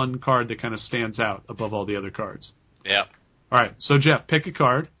have one card that kind of stands out above all the other cards. Yeah. All right, so Jeff, pick a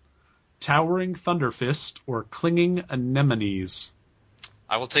card. Towering Thunderfist or Clinging Anemones.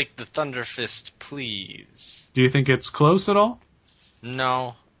 I will take the Thunderfist, please. Do you think it's close at all?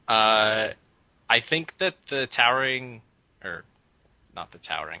 No. I think that the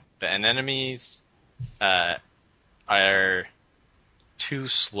anemones are too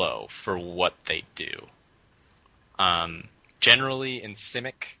slow for what they do. Generally in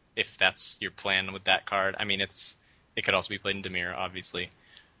Simic, if that's your plan with that card, I mean, it could also be played in Dimir, obviously.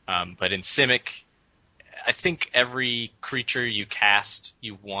 But in Simic, I think every creature you cast,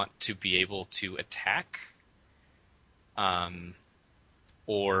 you want to be able to attack.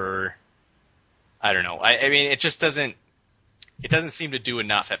 Or, I don't know. I mean, it just doesn't seem to do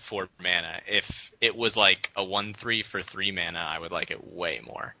enough at 4 mana. If it was like a 1/3 for 3 mana, I would like it way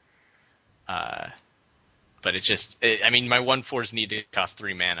more. But I mean, my 1/4s need to cost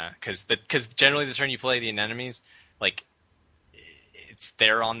 3 mana, because generally the turn you play the anemones, like,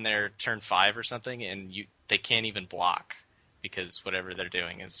 they're on their turn 5 or something, and they can't even block because whatever they're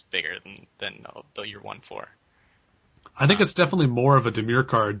doing is bigger than your 1/4. I think it's definitely more of a Dimir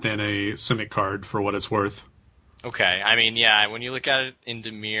card than a Simic card for what it's worth. Okay, I mean, yeah, when you look at it in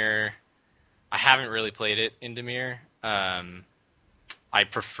Dimir, I haven't really played it in Dimir.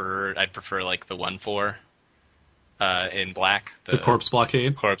 I'd prefer like the 1/4 in black. The Corpse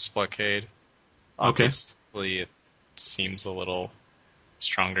Blockade? Corpse Blockade. Okay. Obviously, it seems a little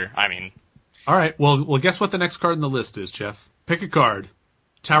stronger. I mean, All right. Well, guess what the next card in the list is, Jeff? Pick a card.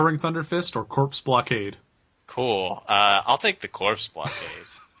 Towering Thunderfist or Corpse Blockade? Cool. I'll take the Corpse Blockade.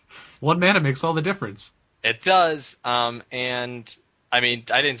 1 mana makes all the difference. It does. And I mean,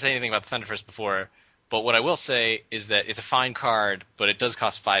 I didn't say anything about the Thunderfist before, but what I will say is that it's a fine card, but it does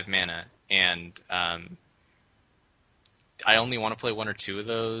cost 5 mana, and I only want to play 1 or 2 of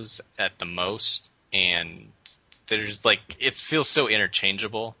those at the most, and there's like it feels so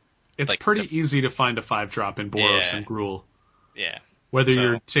interchangeable. It's like pretty easy to find a 5-drop in Boros and Gruul. Yeah. Whether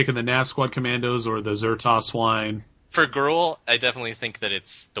you're taking the Nav Squad Commandos or the Zertos Swine. For Gruul, I definitely think that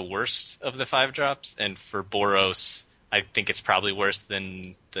it's the worst of the 5-drops, and for Boros, I think it's probably worse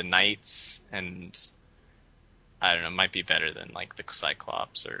than the Knights, and I don't know, might be better than like the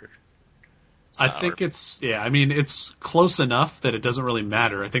Cyclops or. I think it's close enough that it doesn't really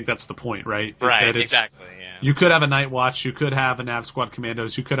matter. I think that's the point, right? Right, exactly, yeah. You could have a Night Watch, you could have a Nav Squad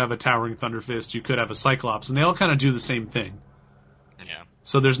Commandos, you could have a Towering Thunderfist, you could have a Cyclops, and they all kind of do the same thing. Yeah.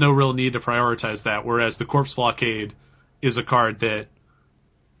 So there's no real need to prioritize that, whereas the Corpse Blockade is a card that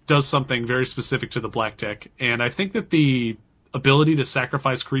does something very specific to the black deck, and I think that the ability to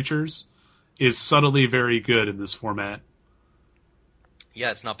sacrifice creatures is subtly very good in this format.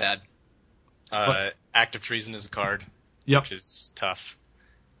 Yeah, it's not bad. Act of Treason is a card, which is tough.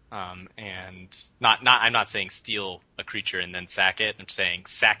 And I'm not saying steal a creature and then sack it. I'm saying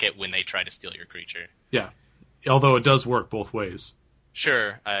sack it when they try to steal your creature. Yeah, although it does work both ways.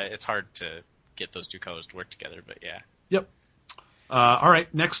 Sure, it's hard to get those two colors to work together, but yeah. Yep. All right,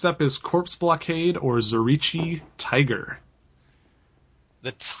 next up is Corpse Blockade or Zorichi Tiger.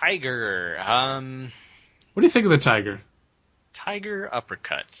 The Tiger. What do you think of the Tiger? Tiger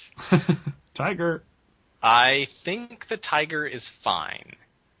uppercut. Tiger. I think the Tiger is fine.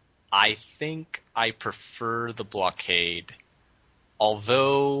 I think I prefer the Blockade,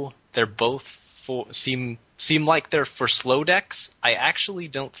 although they're both seem like they're for slow decks. I actually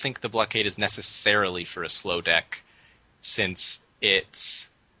don't think the Blockade is necessarily for a slow deck, since it's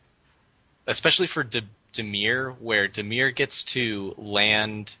especially for Dimir, where Dimir gets to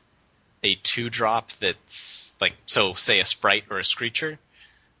land a 2-drop that's like, so say a Sprite or a Screecher,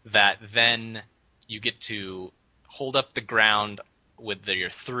 that then you get to hold up the ground with your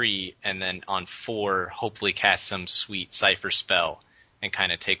 3, and then on 4, hopefully cast some sweet Cypher spell and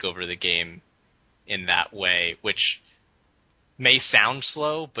kind of take over the game in that way, which may sound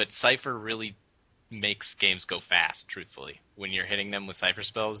slow, but Cypher really makes games go fast, truthfully. When you're hitting them with Cypher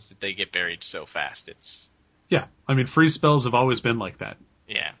spells, they get buried so fast. Yeah, I mean, free spells have always been like that.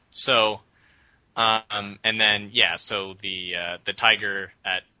 Yeah, so, and then, so the Tiger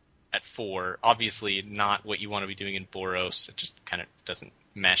at 4, obviously not what you want to be doing in Boros. It just kind of doesn't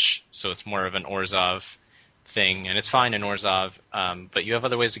mesh, so it's more of an Orzhov thing, and it's fine in Orzhov, but you have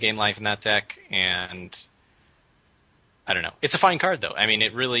other ways to gain life in that deck, and I don't know. It's a fine card, though. I mean,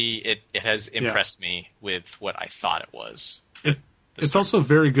 it has impressed me with what I thought it was. It's also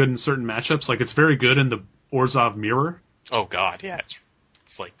very good in certain matchups. Like, it's very good in the Orzhov Mirror. Oh, God, yeah.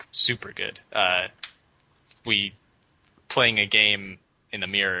 It's like, super good. We, playing a game in the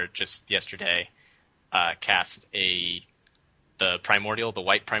Mirror just yesterday, cast the Primordial, the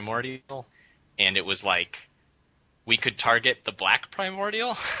white Primordial, and it was like, we could target the black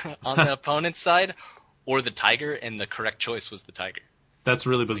Primordial on the opponent's side, or the Tiger, and the correct choice was the Tiger. That's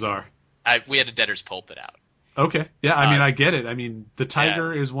really bizarre. We had a Debtor's Pulp it out. Okay. Yeah, I mean, I get it. I mean, the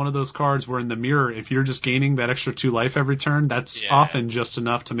Tiger is one of those cards where in the Mirror, if you're just gaining that extra 2 life every turn, that's often just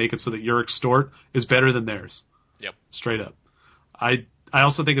enough to make it so that your Extort is better than theirs. Yep. Straight up. I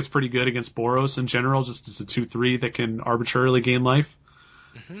also think it's pretty good against Boros in general, just as a 2/3 that can arbitrarily gain life.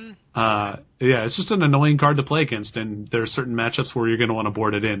 Mm-hmm. Yeah, it's just an annoying card to play against, and there are certain matchups where you're going to want to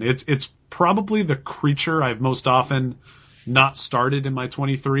board it in. It's probably the creature I've most often not started in my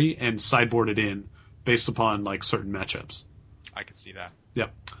 23 and sideboarded in based upon like certain matchups. I can see that. Yeah.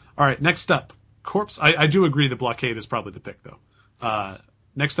 All right, next up, Corpse. I do agree that Blockade is probably the pick, though.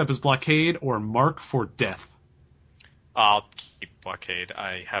 Next up is Blockade or Mark for Death. I'll keep Blockade.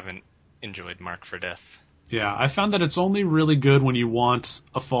 I haven't enjoyed Mark for Death. Yeah, I found that it's only really good when you want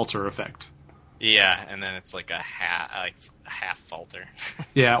a falter effect. Yeah, and then it's like a half falter.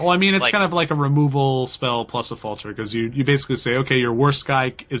 Yeah, well, I mean, it's kind of like a removal spell plus a falter, because you basically say, okay, your worst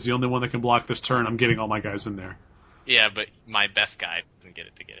guy is the only one that can block this turn, I'm getting all my guys in there. Yeah, but my best guy doesn't get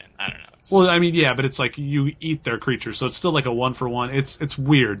it to get in. I don't know. Well, I mean, yeah, but it's like you eat their creature, so it's still like a 1-for-1. It's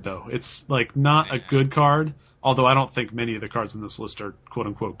weird, though. It's like not a good card, although I don't think many of the cards in this list are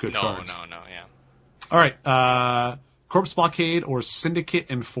quote-unquote good cards. No, yeah. All right, Corpse Blockade or Syndicate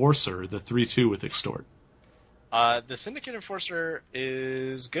Enforcer, the 3/2 with Extort. The Syndicate Enforcer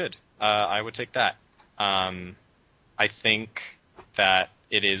is good. I would take that. I think that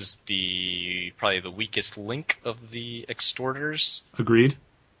it is probably the weakest link of the Extorters. Agreed.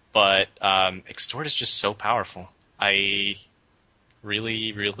 But Extort is just so powerful. I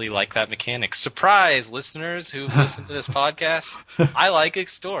really, really like that mechanic. Surprise, listeners who've listened to this podcast. I like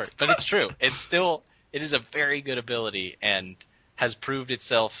Extort, but it's true. It is a very good ability and has proved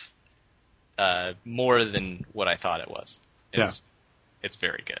itself more than what I thought it was. It's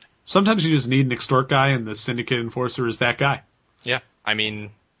very good. Sometimes you just need an Extort guy, and the Syndicate Enforcer is that guy. Yeah, I mean...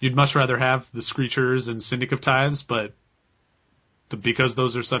 You'd much rather have the Screechers and Syndic of Tithes, but because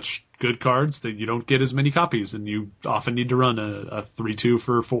those are such good cards that you don't get as many copies, and you often need to run a 3-2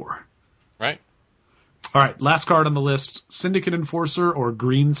 for 4. Right. All right, last card on the list, Syndicate Enforcer or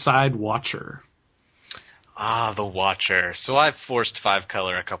Greenside Watcher. The Watcher. So I've forced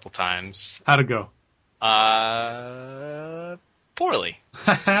 5-color a couple times. How'd it go? Poorly.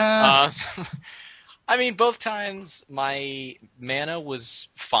 I mean, both times my mana was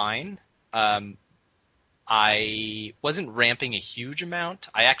fine. I wasn't ramping a huge amount.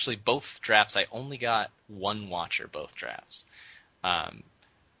 Both drafts, I only got 1 Watcher both drafts. And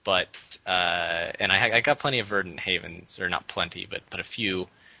I got plenty of Verdant Havens, or not plenty, but a few.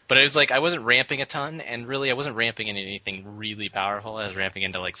 But it was like I wasn't ramping a ton, and really I wasn't ramping into anything really powerful. I was ramping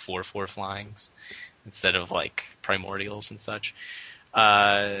into like 4/4 flyings instead of like primordials and such.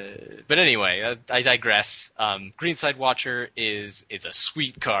 But anyway, I digress. Greenside Watcher is a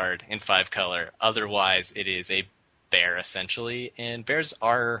sweet card in 5-color. Otherwise, it is a bear essentially, and bears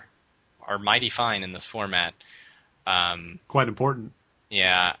are mighty fine in this format. Quite important.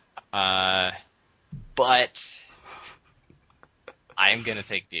 Yeah, but I'm gonna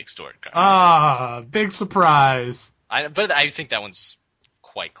take the Extort card. Big surprise. But I think that one's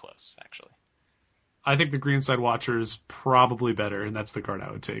quite close, actually. I think the Greenside Watcher is probably better, and that's the card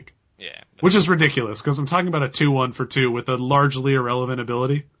I would take. Yeah. Which is ridiculous, because I'm talking about a 2/1 for 2 with a largely irrelevant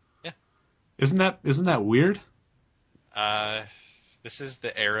ability. Yeah. Isn't that weird? This is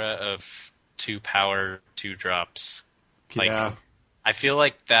the era of 2-power 2-drops. Yeah. I feel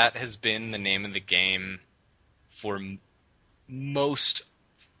like that has been the name of the game for most,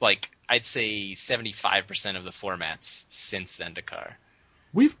 I'd say 75% of the formats since Zendikar.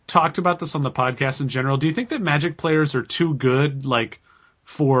 We've talked about this on the podcast in general. Do you think that Magic players are too good,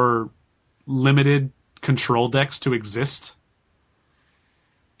 for limited control decks to exist?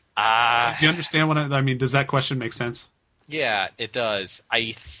 Do you understand what I mean? Does that question make sense? Yeah, it does.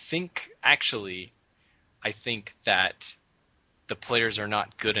 I think that the players are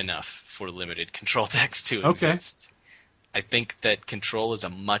not good enough for limited control decks to exist. I think that control is a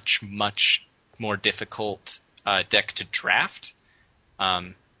much, much more difficult deck to draft.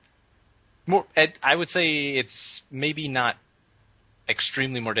 I would say it's maybe not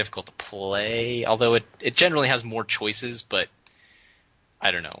extremely more difficult to play, although it generally has more choices, but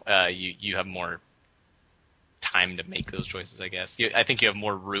I don't know. You have more time to make those choices, I guess. I think you have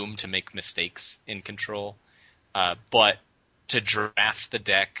more room to make mistakes in control. But to draft the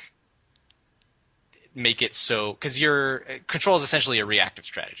deck, make it so... Because control is essentially a reactive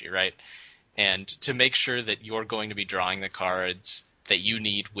strategy, right? And to make sure that you're going to be drawing the cards that you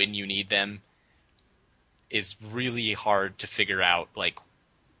need when you need them is really hard to figure out,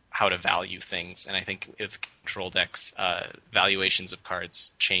 how to value things. And I think if control decks, valuations of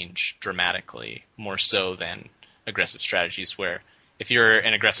cards change dramatically, more so than aggressive strategies, where if you're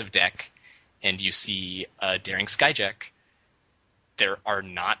an aggressive deck and you see a Daring Skyjack, there are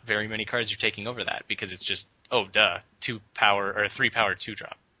not very many cards you're taking over that, because it's just, 2-power or 3-power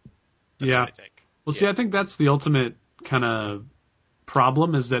 2-drop. That's what I take. Well, see, I think that's the ultimate kind of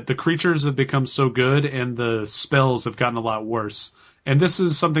problem, is that the creatures have become so good and the spells have gotten a lot worse. And this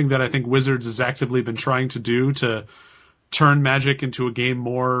is something that I think Wizards has actively been trying to do, to turn Magic into a game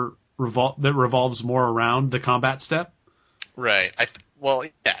that revolves more around the combat step. Right.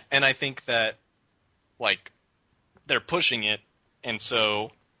 And I think that, they're pushing it, and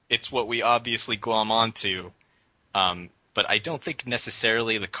so it's what we obviously glom onto. But I don't think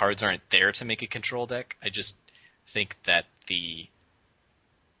necessarily the cards aren't there to make a control deck. I just think that the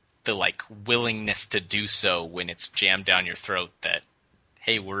willingness to do so when it's jammed down your throat, that,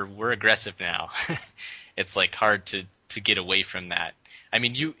 hey, we're aggressive now. It's hard to get away from that. I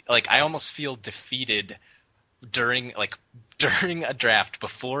mean, I almost feel defeated during a draft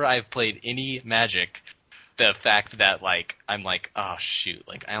before I've played any Magic. The fact that I'm oh shoot,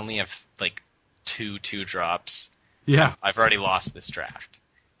 I only have 2 drops. Yeah. I've already lost this draft.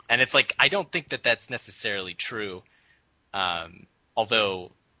 And it's I don't think that that's necessarily true.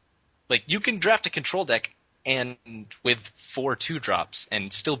 Although, you can draft a control deck and with 4 2-drops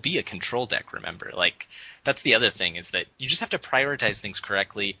and still be a control deck, remember. Like, that's the other thing, is that you just have to prioritize things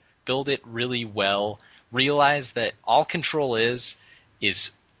correctly, build it really well, realize that all control is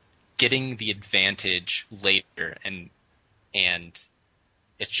getting the advantage later, and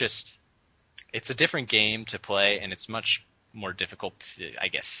it's a different game to play, and it's much more difficult to, I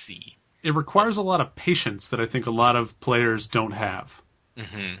guess, see. It requires a lot of patience that I think a lot of players don't have.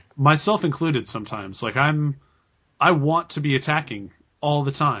 Mm-hmm. Myself included sometimes. Like, I want to be attacking all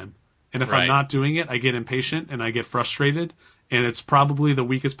the time. And if I'm not doing it, I get impatient and I get frustrated, and it's probably the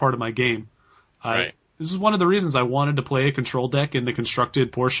weakest part of my game. Right. This is one of the reasons I wanted to play a control deck in the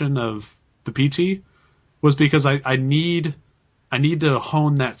constructed portion of the PT, was because I need to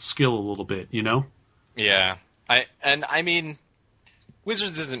hone that skill a little bit, you know? Yeah. I mean,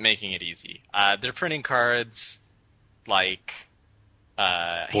 Wizards isn't making it easy. They're printing cards like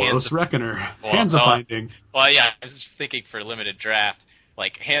Boros Reckoner, Hands of Binding. Well, yeah, I was just thinking for limited draft,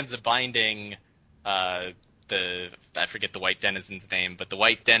 like Hands of Binding, I forget the White Denizen's name, but the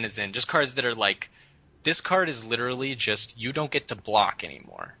White Denizen, just cards that are like, this card is literally just, you don't get to block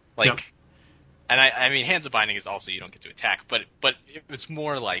anymore. Like, yep. And I mean, Hands of Binding is also you don't get to attack, but it's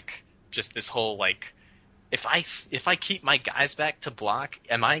more like just this whole like, if I keep my guys back to block,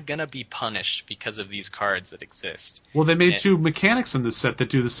 am I gonna be punished because of these cards that exist? Well, they made 2 mechanics in this set that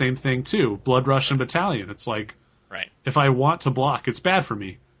do the same thing too, Blood Rush and Battalion. It's like, right. If I want to block, it's bad for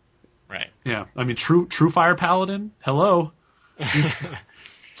me. Right. Yeah. I mean, True Fire Paladin. Hello.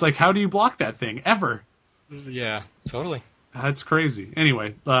 It's like, how do you block that thing ever? Yeah, totally. That's crazy.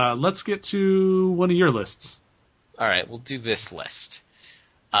 Anyway, let's get to one of your lists. All right, we'll do this list.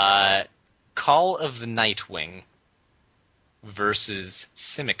 Call of the Nightwing versus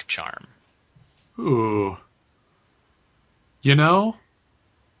Simic Charm. Ooh. You know,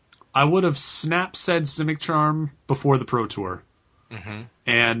 I would have snap said Simic Charm before the Pro Tour. Mm-hmm.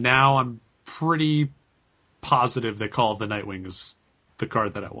 And now I'm pretty positive that Call of the Nightwing is the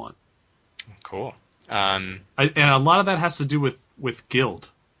card that I want. Cool. And a lot of that has to do with Guild.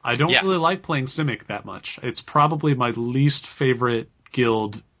 I don't really like playing Simic that much. It's probably my least favorite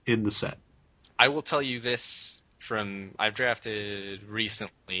Guild in the set. I will tell you this I've drafted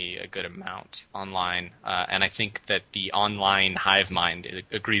recently a good amount online, and I think that the online hive mind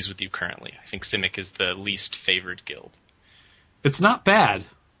agrees with you currently. I think Simic is the least favored Guild. It's not bad.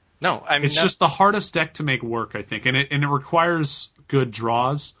 No, I mean, it's just the hardest deck to make work, I think, and it requires good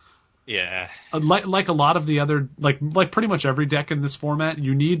draws. Yeah. Like a lot of the other, like pretty much every deck in this format,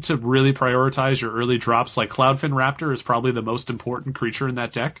 you need to really prioritize your early drops. Like Cloudfin Raptor is probably the most important creature in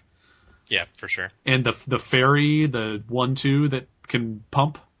that deck. Yeah, for sure. And the fairy, the 1/2 that can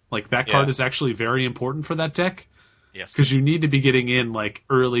pump, like that card is actually very important for that deck. Yes. Because you need to be getting in like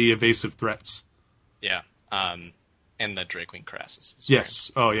early evasive threats. Yeah. And the Drakewing Crassus.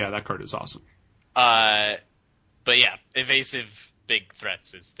 Yes. Oh yeah, that card is awesome. But yeah, evasive big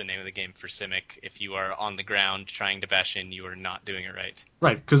threats is the name of the game for Simic. If you are on the ground trying to bash in, you are not doing it right.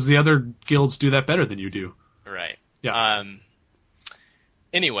 Right, because the other guilds do that better than you do. Right. Yeah.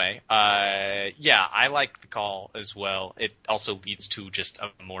 Anyway, I like the call as well. It also leads to just a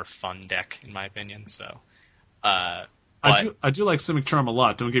more fun deck, in my opinion. So, I do like Simic Charm a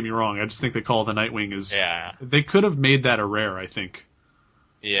lot. Don't get me wrong. I just think the Call of the Nightwing is. Yeah. They could have made that a rare, I think.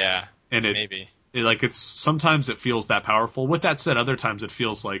 Yeah. And maybe. Sometimes it feels that powerful. With that said, other times it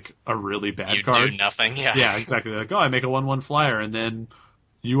feels like a really bad card. You do nothing. Yeah. Yeah, exactly. Like, I make a 1/1 flyer, and then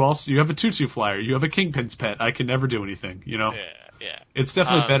you have a 2/2 flyer. You have a Kingpin's Pet. I can never do anything. You know. Yeah. It's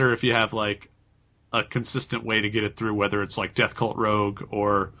definitely better if you have like a consistent way to get it through, whether it's like Death Cult Rogue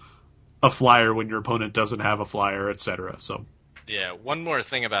or a flyer when your opponent doesn't have a flyer, etc. So yeah, one more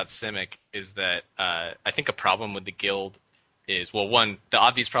thing about Simic is that I think a problem with the guild is, well, one, the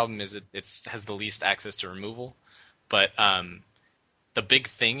obvious problem is it has the least access to removal, but the big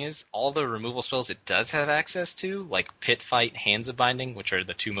thing is all the removal spells it does have access to, like Pit Fight, Hands of Binding, which are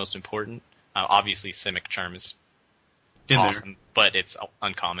the 2 most important. Obviously, Simic Charm is awesome, but it's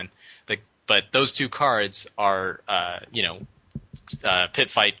uncommon. But those 2 cards are,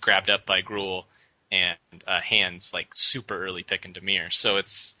 Pit Fight grabbed up by Gruul, and Hands like super early pick into Dimir. So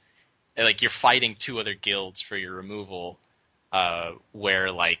it's like you're fighting 2 other guilds for your removal,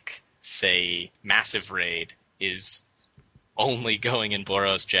 where like say Massive Raid is only going in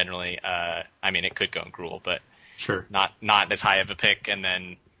Boros generally. I mean, it could go in Gruul, but sure, not as high of a pick, and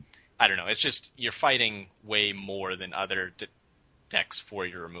then. I don't know. It's just you're fighting way more than other decks for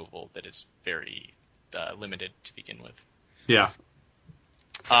your removal that is very limited to begin with. Yeah.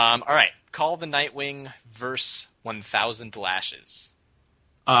 All right. Call the Nightwing versus 1,000 Lashes.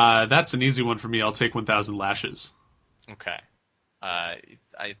 That's an easy one for me. I'll take 1,000 lashes. Okay. I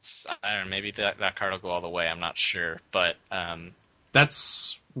don't know, maybe that card will go all the way. I'm not sure, but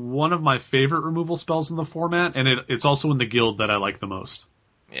That's one of my favorite removal spells in the format, and it's also in the guild that I like the most.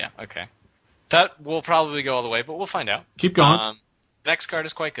 yeah, okay. That will probably go all the way, but we'll find out. Keep going. Next card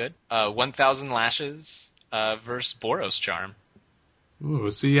is quite good. 1,000 lashes versus Boros Charm.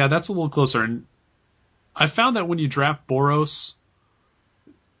 Ooh, see, yeah, that's a little closer. And I found that when you draft Boros,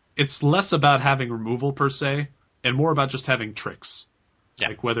 it's less about having removal per se, and more about just having tricks. Yeah.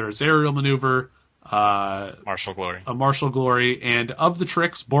 Like whether it's aerial maneuver, Martial Glory. a martial glory, and of the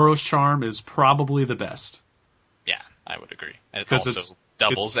tricks, Boros Charm is probably the best. Yeah, I would agree. It 'Cause also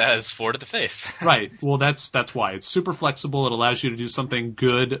doubles as 4 to the face. Right. Well, that's why it's super flexible. It allows you to do something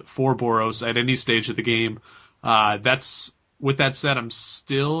good for Boros at any stage of the game. With that said, I'm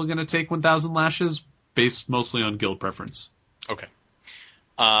still gonna take 1,000 lashes based mostly on guild preference. Okay.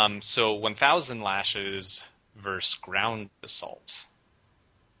 So 1,000 lashes versus Ground Assault.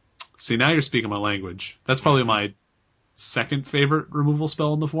 See, now you're speaking my language. That's probably my second favorite removal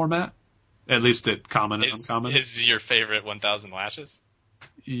spell in the format, at least at common and uncommon. Is your favorite 1,000 lashes?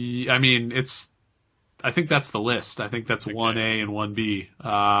 I mean, I think that's the list. I think that's Okay. 1A and 1B.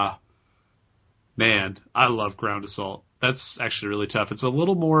 Man, I love Ground Assault. That's actually really tough. It's a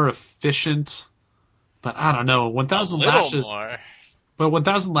little more efficient, but I don't know. 1,000 lashes. More. But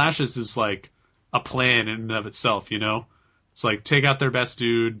 1,000 lashes is like a plan in and of itself, you know? It's like take out their best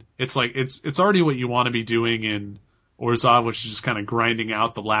dude. It's like it's already what you want to be doing in Orzhov, which is just kind of grinding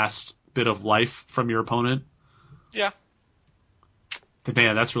out the last bit of life from your opponent. Yeah.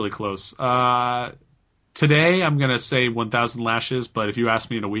 Man, that's really close. Today I'm gonna say 1,000 lashes, but if you ask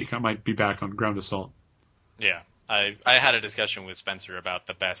me in a week, I might be back on Ground Assault. Yeah. I had a discussion with Spencer about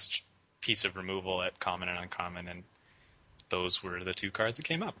the best piece of removal at common and uncommon, and those were the 2 cards that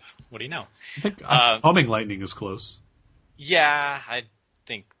came up. What do you know? I think Homing Lightning is close. Yeah, I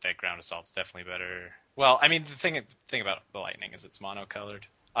think that Ground Assault's definitely better. Well, I mean, the thing about the Lightning is it's monocolored.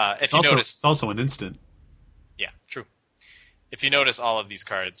 If you notice, It's also an instant. yeah, true. If you notice all of these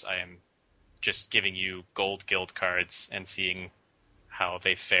cards, I am just giving you gold guild cards and seeing how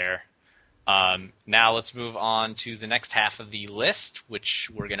they fare. Now let's move on to the next half of the list, which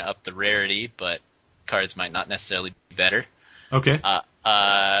we're going to up the rarity, but cards might not necessarily be better. Okay.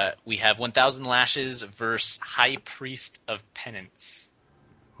 We have 1,000 Lashes versus High Priest of Penance.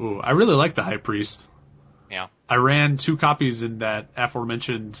 Ooh, I really like the High Priest. Yeah. I ran 2 copies in that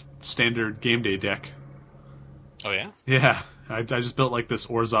aforementioned standard game day deck. Oh, yeah? Yeah, I just built like this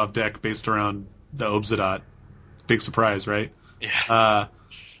Orzhov deck based around the Obsidian. Big surprise, right? Yeah.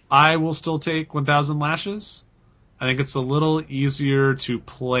 I will still take 1,000 Lashes. I think it's a little easier to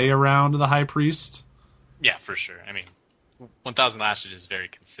play around the High Priest. Yeah, for sure. I mean, 1,000 Lashes is very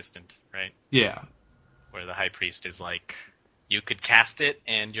consistent, right? Yeah. Where the High Priest is like, you could cast it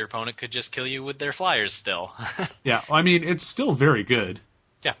and your opponent could just kill you with their flyers still. Yeah, I mean, it's still very good.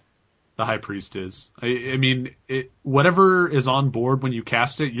 Yeah. The High Priest is. I mean, whatever is on board when you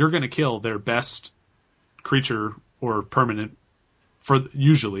cast it, you're going to kill their best creature or permanent,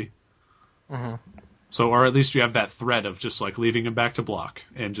 usually. Mm-hmm. So, or at least you have that threat of just like leaving him back to block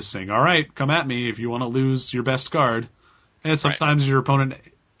and just saying, all right, come at me if you want to lose your best card. And sometimes your opponent,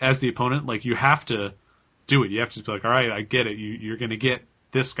 as the opponent, like you have to do it. You have to be like, all right, I get it. You're going to get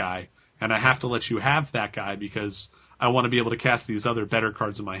this guy, and I have to let you have that guy because I want to be able to cast these other better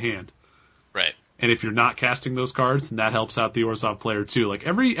cards in my hand. Right. And if you're not casting those cards, then that helps out the Orzhov player too. Like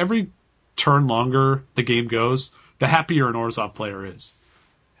every turn longer the game goes, the happier an Orzhov player is.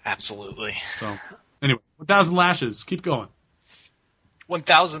 Absolutely. So anyway, 1,000 Lashes, keep going.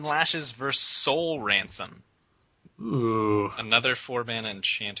 1,000 Lashes versus Soul Ransom. Ooh. Another 4-mana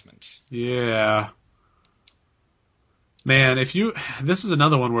enchantment. Yeah. Man, this is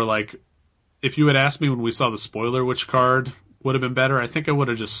another one where like, if you had asked me when we saw the spoiler which card would have been better, I think I would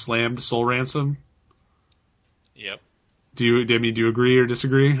have just slammed Soul Ransom. Yep. Do you agree or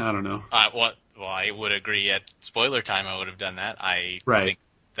disagree? I don't know. Well, I would agree at spoiler time I would have done that. I Right. think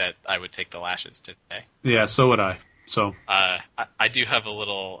that I would take the Lashes today. Yeah, so would I. So I do have a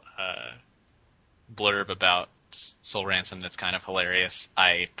little blurb about Soul Ransom that's kind of hilarious.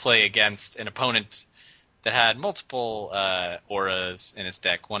 I play against an opponent that had multiple auras in his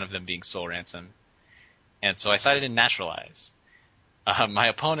deck, one of them being Soul Ransom. And so I decided to naturalize. My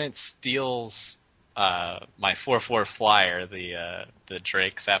opponent steals my 4/4 flyer, the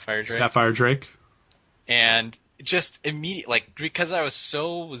Drake, Sapphire Drake. Sapphire Drake. And just immediately, like, because I was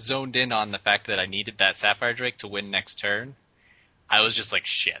so zoned in on the fact that I needed that Sapphire Drake to win next turn, I was just like,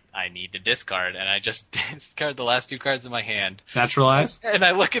 shit, I need to discard, and I just discard the last 2 cards in my hand. Naturalize? And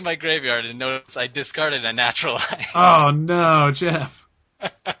I look in my graveyard and notice I discarded a Naturalize. Oh no, Jeff.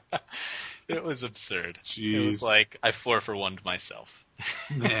 It was absurd. Jeez. It was like I 4-for-1'd myself.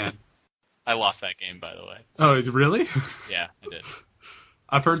 Man. I lost that game, by the way. Oh, really? Yeah, I did.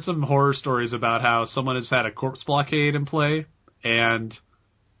 I've heard some horror stories about how someone has had a corpse blockade in play, and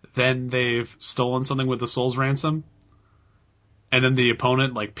then they've stolen something with the Soul's Ransom, and then the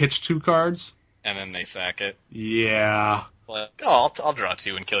opponent like pitched 2 cards. And then they sack it. Yeah. It's like, oh, I'll draw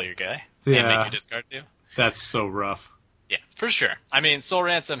 2 and kill your guy. Yeah. And make you discard 2. That's so rough. Yeah, for sure. I mean, Soul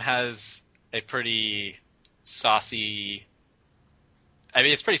Ransom has a pretty saucy... I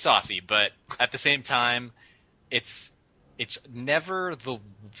mean, it's pretty saucy, but at the same time, it's never the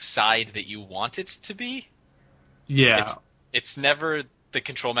side that you want it to be. Yeah. It's never the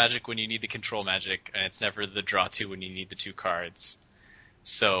control magic when you need the control magic, and it's never the draw 2 when you need the 2 cards.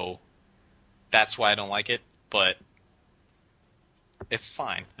 So that's why I don't like it, but it's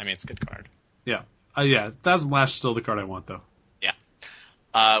fine. I mean, it's a good card. Yeah. Yeah, 1,000 Lash is still the card I want, though. Yeah.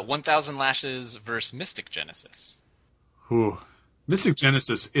 1,000 Lashes versus Mystic Genesis. Ooh. Mystic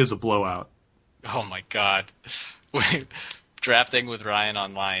Genesis is a blowout. Oh my god. Drafting with Ryan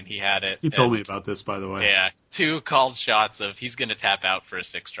online, he had it. You told me about this, by the way. Yeah. 2 called shots of he's going to tap out for a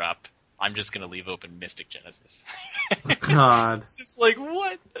 6-drop. I'm just going to leave open Mystic Genesis. God. It's just like,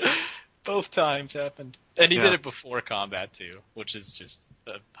 what? Both times happened. And he did it before combat, too, which is just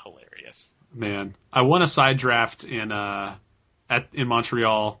hilarious. Man. I won a side draft in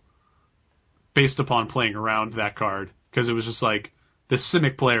Montreal based upon playing around that card, because it was just like this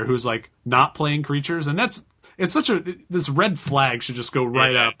Simic player who's like not playing creatures, and it's such a, this red flag should just go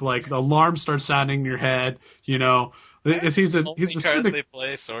right up. Like the alarm starts sounding in your head, you know. He's a Simic. They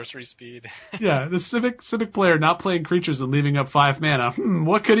play sorcery speed. Yeah, the Simic player not playing creatures and leaving up 5 mana.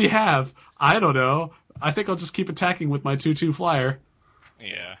 What could he have? I don't know. I think I'll just keep attacking with my 2/2 flyer.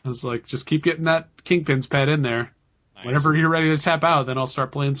 Yeah. I was like, just keep getting that Kingpin's pet in there. Nice. Whenever you're ready to tap out, then I'll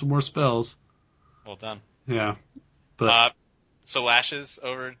start playing some more spells. Well done. Yeah. But so Lashes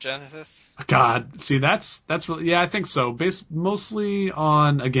over Genesis? God, see, that's really, yeah, I think so. Based mostly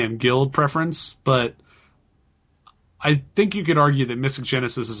on, again, guild preference, but I think you could argue that Mystic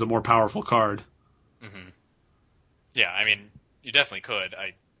Genesis is a more powerful card. Mm-hmm. Yeah, I mean, you definitely could.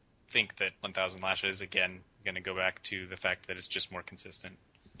 I think that 1,000 Lashes, again, going to go back to the fact that it's just more consistent.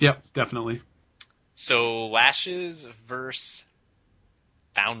 Yep, definitely. So Lashes versus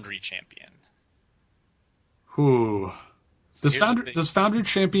Foundry Champion. Ooh. So does Foundry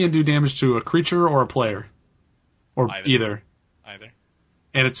Champion do damage to a creature or a player? Or either? Either.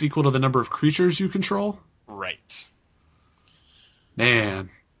 And it's equal to the number of creatures you control? Right. Man.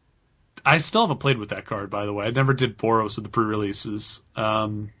 I still haven't played with that card, by the way. I never did Boros with the pre-releases. I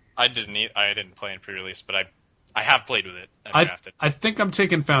didn't play in pre-release, but I have played with it. I think I'm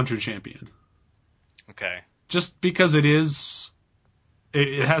taking Foundry Champion. Okay. Just because it has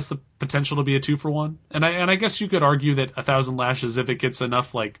the potential to be a 2-for-1. And I guess you could argue that 1,000 Lashes, if it gets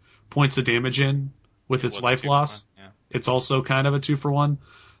enough like points of damage in with its life loss, it's also kind of a 2-for-1.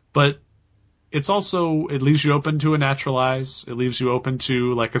 But it's also, it leaves you open to a Naturalize. It leaves you open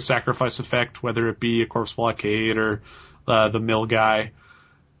to like a sacrifice effect, whether it be a Corpse Blockade or the Mill guy.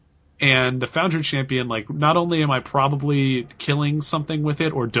 And the Foundry Champion, like, not only am I probably killing something with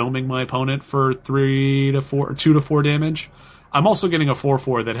it or doming my opponent for 2 to 4 damage, I'm also getting a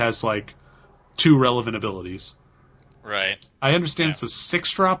 4/4 that has like 2 relevant abilities. Right. I understand it's a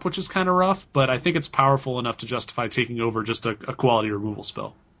 6-drop, which is kind of rough, but I think it's powerful enough to justify taking over just a quality removal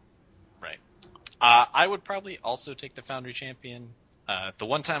spell. Right. I would probably also take the Foundry Champion. The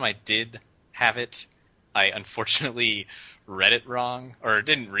one time I did have it, I unfortunately read it wrong, or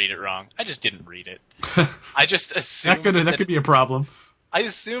didn't read it wrong. I just didn't read it. I just assumed that could be a problem. I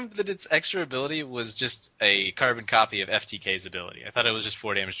assumed that its extra ability was just a carbon copy of FTK's ability. I thought it was just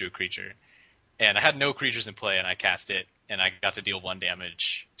 4 damage to a creature. And I had no creatures in play, and I cast it, and I got to deal 1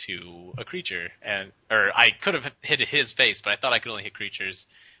 damage to a creature. Or I could have hit his face, but I thought I could only hit creatures.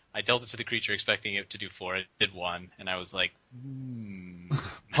 I dealt it to the creature expecting it to do 4. It did 1, and I was like,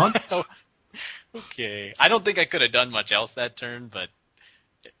 Punt? Okay. I don't think I could have done much else that turn, but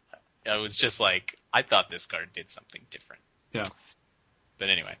I was just like, I thought this card did something different. Yeah. But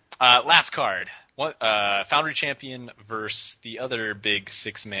anyway, last card. Foundry Champion versus the other big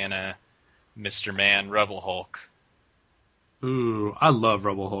 6-mana Mr. Man, Rebel Hulk. Ooh, I love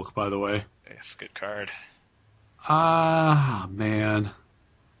Rebel Hulk, by the way. It's a good card. Man.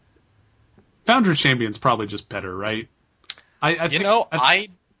 Foundry Champion's probably just better, right? I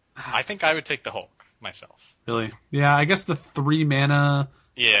think I would take the Hulk. myself. Really? Yeah, I guess the 3 mana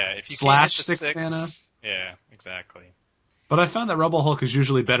Yeah, if you slash can't hit the 6 mana. Yeah, exactly. But I found that Rebel Hulk is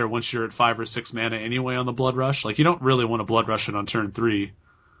usually better once you're at 5 or 6 mana anyway on the Blood Rush. Like, you don't really want to Blood Rush it on turn 3.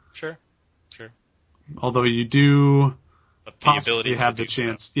 Sure. Although you do But the possibly ability have to the do so.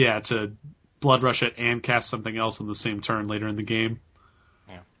 chance, yeah, to Blood Rush it and cast something else on the same turn later in the game.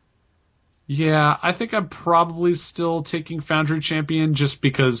 Yeah. Yeah, I think I'm probably still taking Foundry Champion just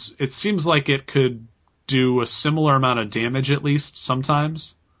because it seems like it could do a similar amount of damage at least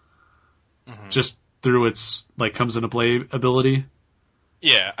sometimes. Mm-hmm. Just through its like comes into play ability.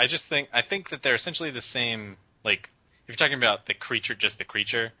 Yeah, I think that they're essentially the same. Like, if you're talking about the creature, just the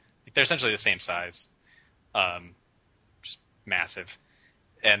creature, like, they're essentially the same size, just massive.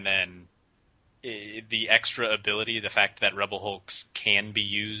 And then the extra ability, the fact that Rebel Hulks can be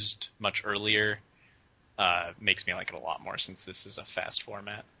used much earlier, makes me like it a lot more since this is a fast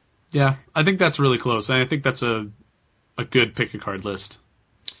format. Yeah, I think that's really close, and I think that's a good pick a card list.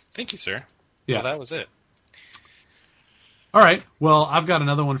 Thank you, sir. Yeah, well, that was it. All right. Well, I've got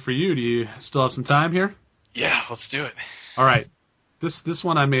another one for you. Do you still have some time here? Yeah, let's do it. All right. This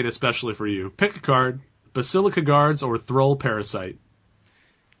one I made especially for you. Pick a card: Basilica Guards or Thrall Parasite.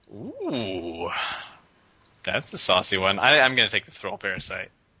 Ooh, that's a saucy one. I'm going to take the Thrall Parasite.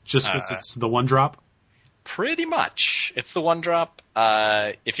 Just because it's the 1-drop? Pretty much. It's the 1-drop.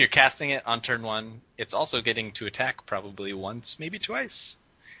 If you're casting it on turn 1, it's also getting to attack probably once, maybe twice.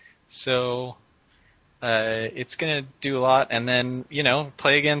 So it's going to do a lot. And then,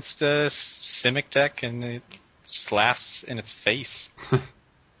 play against Simic deck, and it just laughs in its face.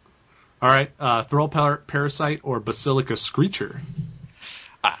 All right. Thrall Parasite or Basilica Screecher?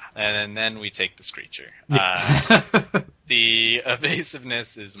 And then we take the Screecher. Yeah. The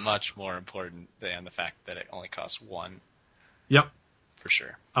evasiveness is much more important than the fact that it only costs 1. Yep. For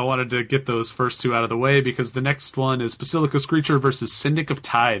sure. I wanted to get those first 2 out of the way because the next one is Basilica Screecher versus Syndic of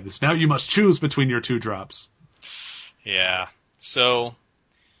Tithes. Now you must choose between your 2 drops. Yeah. So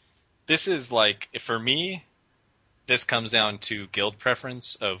this is like, for me, this comes down to guild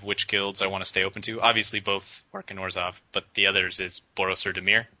preference of which guilds I want to stay open to. Obviously, both work in Orzhov, but the others is Boros or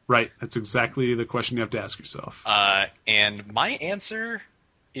Dimir. Right. That's exactly the question you have to ask yourself. And my answer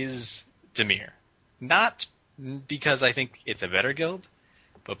is Dimir. Not because I think it's a better guild,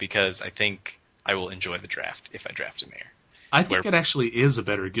 but because I think I will enjoy the draft if I draft Dimir. I think it actually is a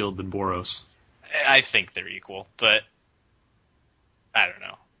better guild than Boros. I think they're equal, but I don't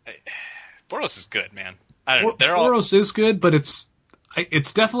know. Boros is good, man. Boros is good, but it's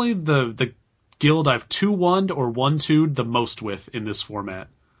definitely the guild I've 2-1'd or 1-2'd the most with in this format.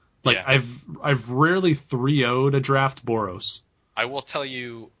 Like, yeah. I've rarely 3-0'd a draft Boros. I will tell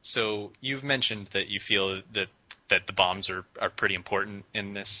you, so you've mentioned that you feel that the bombs are pretty important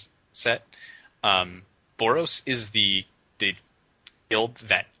in this set. Boros is the guild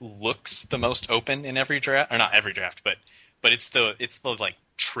that looks the most open in every draft, or not every draft, but it's the like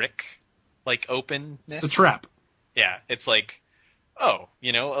trick like openness. It's the trap. Yeah, it's like, a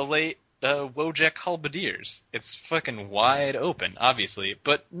late Wojek Halberdiers. It's fucking wide open, obviously,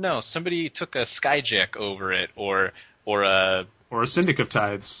 but no, somebody took a Skyjack over it, or a Syndic of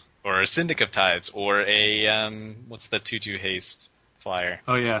Tithes. Or a Syndic of Tides, or a, what's the 2/2 haste flyer?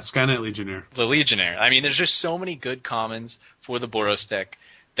 Oh yeah, Skynet Legionnaire. The Legionnaire. I mean, there's just so many good commons for the Boros deck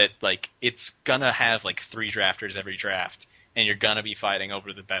that, like, it's gonna have, like, 3 drafters every draft, and you're gonna be fighting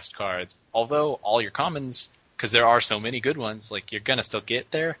over the best cards. Although, all your commons, because there are so many good ones, like, you're gonna still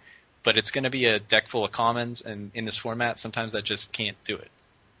get there, but it's gonna be a deck full of commons, and in this format, sometimes I just can't do it.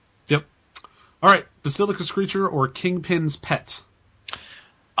 Yep. Alright, Basilica Screecher or Kingpin's Pet?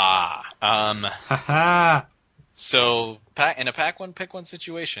 So, in a pack 1, pick 1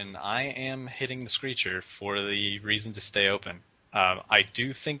 situation, I am hitting the Screecher for the reason to stay open. I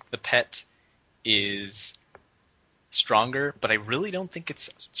do think the Pet is stronger, but I really don't think it's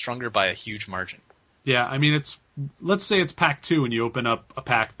stronger by a huge margin. Yeah, I mean, let's say it's pack 2 and you open up a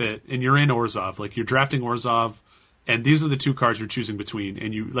pack and you're in Orzhov, like you're drafting Orzhov, and these are the 2 cards you're choosing between,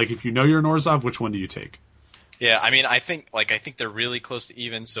 and if you know you're in Orzhov, which one do you take? Yeah, I mean, I think they're really close to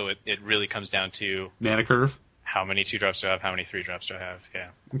even, so it really comes down to mana curve. How many 2-drops do I have? How many 3-drops do I have? Yeah.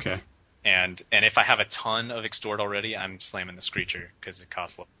 Okay. And if I have a ton of Extort already, I'm slamming the Screecher because it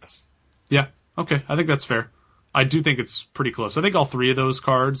costs less. Yeah. Okay. I think that's fair. I do think it's pretty close. I think all 3 of those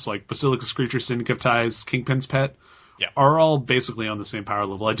cards, like Basilica Screecher, Syndic of Ties, Kingpin's Pet, are all basically on the same power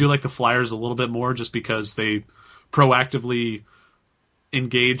level. I do like the Flyers a little bit more just because they proactively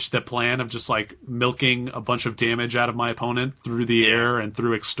engage the plan of just like milking a bunch of damage out of my opponent through the air and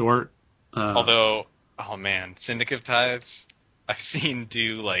through Extort. Although, oh man, Syndic of Tides, I've seen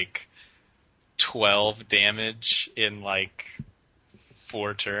do like 12 damage in like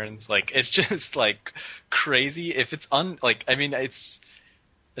 4 turns. Like, it's just like crazy. If it's it's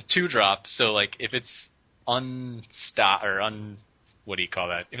a 2-drop, so like if it's what do you call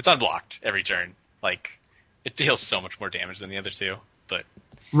that? If it's unblocked every turn, like it deals so much more damage than the other two. But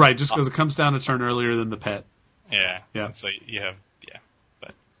right, just because it comes down a turn earlier than the pet. Yeah. So you have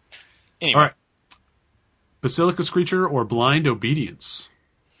but anyway. All right. Basilica Screecher or Blind Obedience?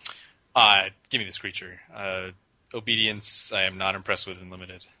 Give me the Screecher. Obedience, I am not impressed with in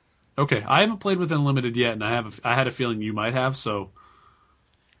Limited. Okay, I haven't played with Unlimited yet, and I had a feeling you might have, so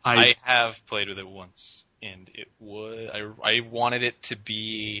I have played with it once, and I wanted it to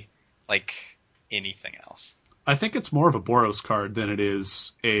be like anything else. I think it's more of a Boros card than it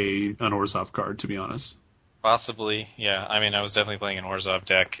is an Orzhov card, to be honest. Possibly, yeah. I mean, I was definitely playing an Orzhov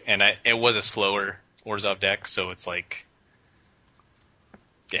deck, and it was a slower Orzhov deck, so it's like,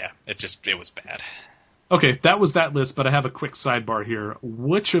 yeah, it was bad. Okay, that was that list, but I have a quick sidebar here.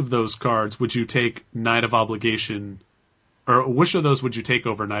 Which of those cards would you take Knight of Obligation, or which of those would you take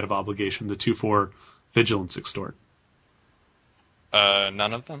over Knight of Obligation, the 2/4 Vigilance Extort?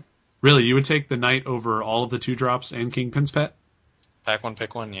 None of them. Really, you would take the Knight over all of the 2-drops and Kingpin's Pet? Pack one,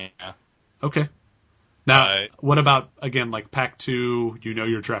 pick one, yeah. Okay. Now, what about, again, like Pack 2,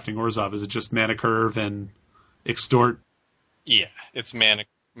 you're drafting Orzhov. Is it just Mana Curve and Extort? Yeah, it's Mana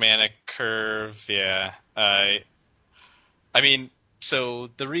Curve, yeah. I mean, so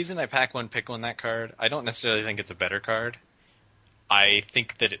the reason I pack one, pick one that card, I don't necessarily think it's a better card. I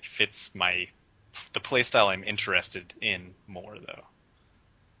think that it fits the playstyle I'm interested in more, though.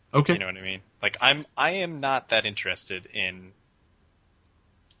 Okay. You know what I mean? Like, I am not that interested in,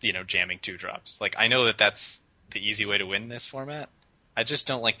 jamming 2-drops. Like, I know that that's the easy way to win this format. I just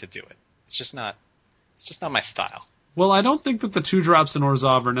don't like to do it. It's just not my style. Well, I don't think that the 2-drops in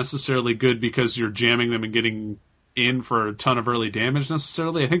Orzhov are necessarily good because you're jamming them and getting in for a ton of early damage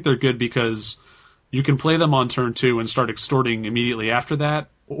necessarily. I think they're good because you can play them on turn 2 and start extorting immediately after that,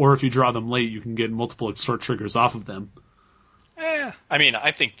 or if you draw them late, you can get multiple extort triggers off of them. I mean,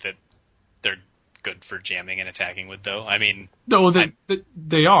 I think that they're good for jamming and attacking with, though. I mean... No,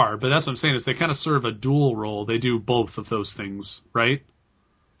 they are, but that's what I'm saying, is they kind of serve a dual role. They do both of those things, right?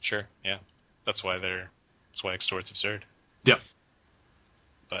 Sure, yeah. That's why Extort's absurd. Yep.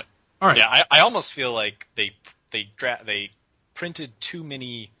 But, all right. Yeah, I almost feel like they printed too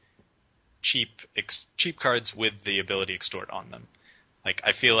many cheap cards with the ability Extort on them. Like,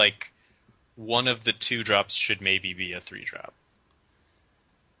 I feel like one of the 2-drops should maybe be a 3-drop.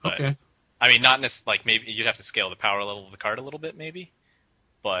 But, okay. I mean, not necessarily, like, maybe you'd have to scale the power level of the card a little bit, maybe.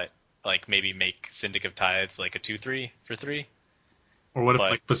 But, like, maybe make Syndic of Tides like a 2/3 for 3. Or what if,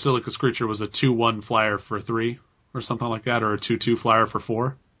 like, Basilica Screecher was a 2/1 flyer for 3, or something like that, or a 2/2 flyer for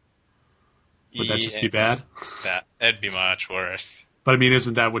 4? Would that just be bad? That'd be much worse. But, I mean,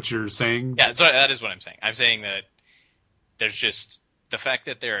 isn't that what you're saying? Yeah, so that is what I'm saying. I'm saying that there's just... The fact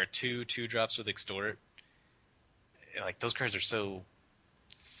that there are 2-drops with Extort, like, those cards are so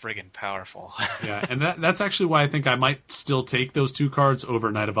friggin' powerful. Yeah, and that's actually why I think I might still take those 2 cards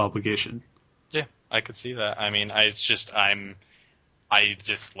over Knight of Obligation. Yeah, I could see that. I mean, I just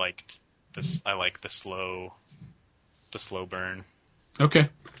liked this. I like the slow burn. Okay.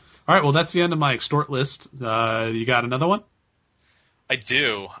 All right, well, that's the end of my Extort list. You got another one? I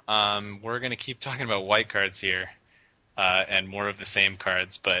do. We're going to keep talking about white cards here, and more of the same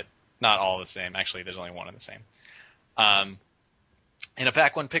cards, but not all the same. Actually, there's only one of the same. In a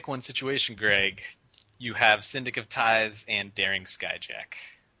pack one, pick one situation, Greg, you have Syndic of Tithes and Daring Skyjack.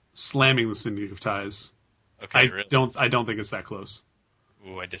 Slamming the Syndic of Tithes. Okay, really? I don't think it's that close.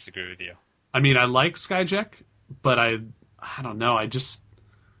 Ooh, I disagree with you. I mean, I like Skyjack, but I don't know.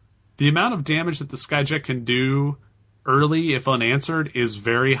 The amount of damage that the Skyjack can do early, if unanswered, is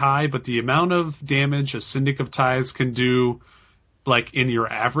very high, but the amount of damage a Syndic of Tithes can do, like, in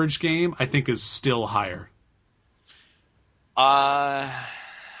your average game, I think is still higher.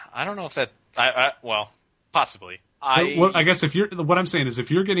 I don't know if that... well, possibly. I guess what I'm saying is if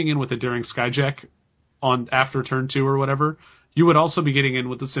you're getting in with a Daring Skyjack on after turn 2 or whatever, you would also be getting in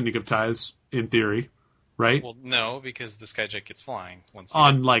with the Syndic of Tithes, in theory, right? Well, no, because the Skyjack gets flying once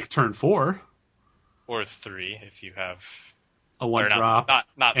on like turn 4 or 3 if you have a 1-drop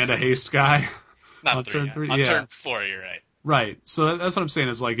not and 3. a haste guy. Not on 3. turn 3. On yeah. turn 4, you're right. Right. So that's what I'm saying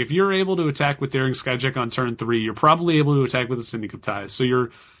is, like, if you're able to attack with Daring Skyjack on turn 3, you're probably able to attack with the Syndic of Tithes. So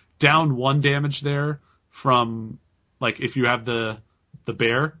you're down 1 damage there from, like, if you have the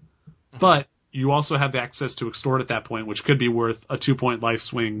bear, but you also have the access to Extort at that point, which could be worth a 2-point life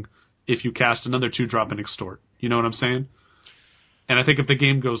swing if you cast another 2-drop and Extort. You know what I'm saying? And I think if the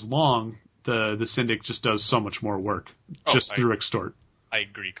game goes long, the Syndic just does so much more work through extort. I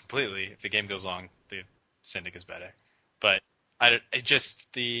agree completely. If the game goes long, the Syndic is better. But I don't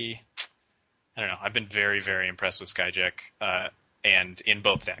know. I've been very, very impressed with Skyjack, and in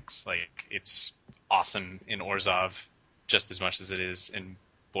both decks. Like, it's awesome in Orzhov just as much as it is in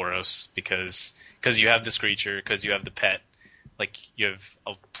Boros because you have this creature, because you have the pet. Like, you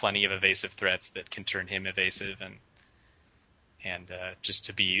have plenty of evasive threats that can turn him evasive, and in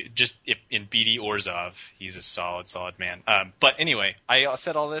BD Orzhov, he's a solid man. But anyway, I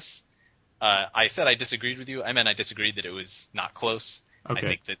said all this. I said I disagreed with you. I meant I disagreed that it was not close.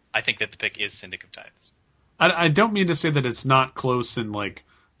 Okay. I think that the pick is Syndic of Tithes. I don't mean to say that it's not close in like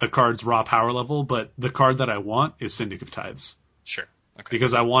the card's raw power level, but the card that I want is Syndic of Tithes. Sure. Okay.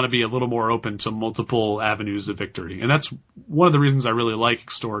 Because I want to be a little more open to multiple avenues of victory. And that's one of the reasons I really like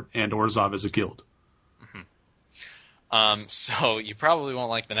Extort and Orzhov as a guild. Mm-hmm. So you probably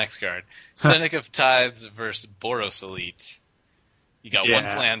won't like the next card. Syndic of Tithes versus Boros Elite. You got one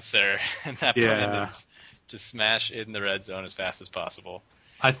plan, sir, and that plan is to smash in the red zone as fast as possible.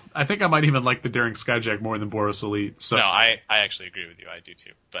 I think I might even like the Daring Skyjack more than Boros Elite. So. No, I actually agree with you. I do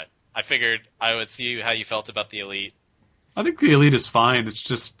too. But I figured I would see how you felt about the Elite. I think the Elite is fine. It's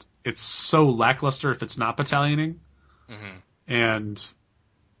just, it's so lackluster if it's not battalioning. Mm-hmm. And,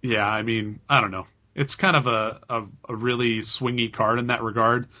 yeah, I mean, I don't know. It's kind of a really swingy card in that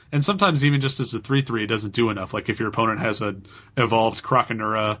regard. And sometimes even just as a 3/3, it doesn't do enough. Like if your opponent has an evolved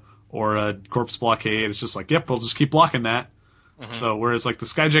Krakenura or a Corpse Blockade, it's just like, yep, we'll just keep blocking that. Mm-hmm. So whereas like the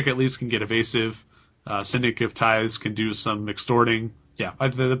Skyjack at least can get evasive, Syndic of Tithes can do some extorting. Yeah,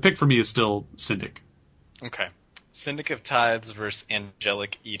 the pick for me is still Syndic. Okay. Syndic of Tithes versus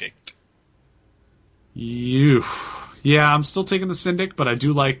Angelic Edict. Yeah, I'm still taking the Syndic, but I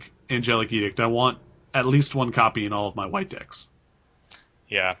do like Angelic Edict. I want at least one copy in all of my white decks.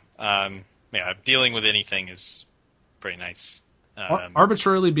 Yeah. Dealing with anything is pretty nice.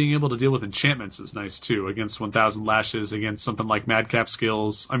 Arbitrarily being able to deal with enchantments is nice too. Against 1,000 Lashes, against something like Madcap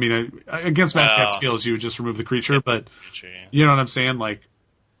Skills. I mean, against Madcap Skills, you would just remove the creature, but you know what I'm saying? Like,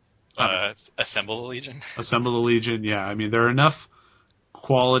 Assemble the Legion. Assemble the Legion, yeah. I mean, there are enough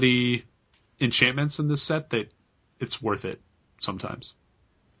quality enchantments in this set that it's worth it sometimes.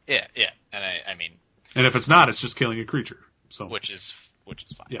 Yeah, and I mean, and if it's not, it's just killing a creature. So which is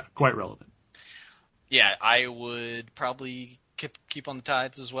fine. Yeah, quite relevant. Yeah, I would probably keep on the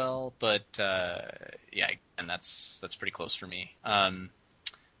Tides as well, but and that's pretty close for me.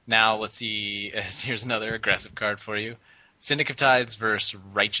 Now let's see. Here's another aggressive card for you: Syndic of Tides versus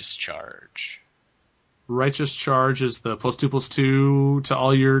Righteous Charge. Righteous Charge is the +2/+2 to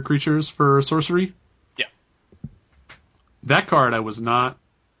all your creatures for sorcery. Yeah. That card I was not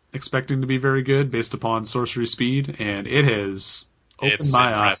expecting to be very good based upon sorcery speed, and it has opened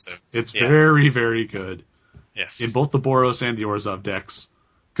my eyes. It's very, very good. Yes. In both the Boros and the Orzhov decks.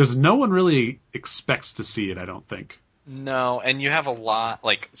 Because no one really expects to see it, I don't think. No, and you have a lot,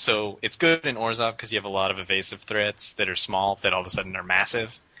 so it's good in Orzhov because you have a lot of evasive threats that are small that all of a sudden are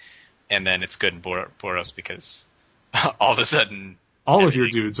massive. And then it's good in Boros because all of a sudden... All of your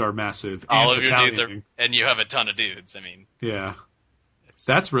dudes are massive. All of your dudes are... And you have a ton of dudes, I mean... Yeah.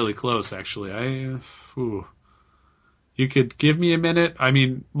 That's really close, actually. You could give me a minute. I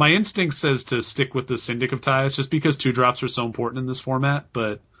mean, my instinct says to stick with the Syndic of Tithes just because 2-drops are so important in this format,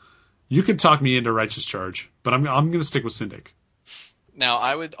 but you could talk me into Righteous Charge. But I'm going to stick with Syndic. Now,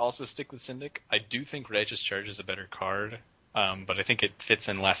 I would also stick with Syndic. I do think Righteous Charge is a better card, but I think it fits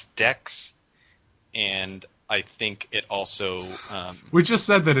in less decks, and I think it also... We just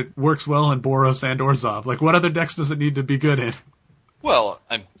said that it works well in Boros and Orzhov. Like, what other decks does it need to be good in? Well,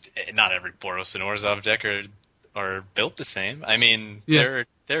 not every Boros and Orzhov deck are built the same. I mean, there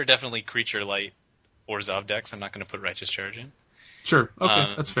are definitely creature light Orzhov decks. I'm not going to put Righteous Charge in. Sure.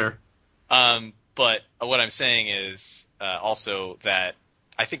 Okay, that's fair. But what I'm saying is also that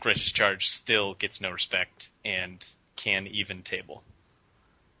I think Righteous Charge still gets no respect and can even table.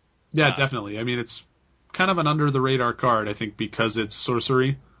 Yeah, definitely. I mean, it's kind of an under the radar card, I think, because it's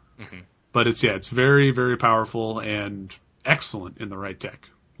sorcery. Mm-hmm. But it's very, very powerful and excellent in the right deck.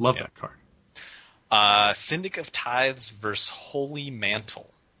 Love that card. Syndic of Tithes versus Holy Mantle.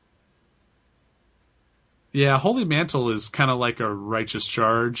 Yeah, Holy Mantle is kind of like a Righteous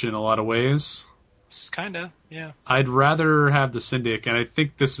Charge in a lot of ways. Kind of, yeah. I'd rather have the Syndic, and I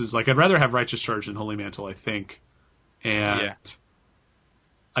think this is I'd rather have Righteous Charge than Holy Mantle, I think. And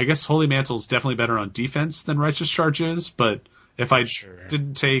I guess Holy Mantle is definitely better on defense than Righteous Charge is, but if I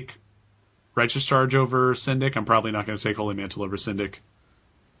didn't take Righteous Charge over Syndic, I'm probably not going to take Holy Mantle over Syndic.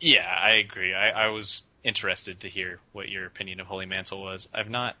 Yeah, I agree. I was interested to hear what your opinion of Holy Mantle was.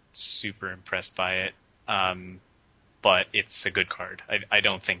 I'm not super impressed by it, but it's a good card. I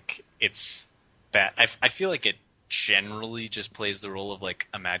don't think it's bad. I feel like it generally just plays the role of like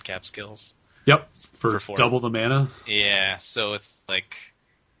a Madcap Skills. Yep, for double the mana. Yeah, so it's like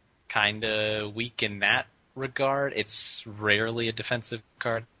kind of weak in that regard. It's rarely a defensive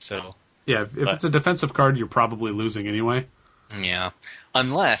card, so... Yeah, if it's a defensive card, you're probably losing anyway. Yeah,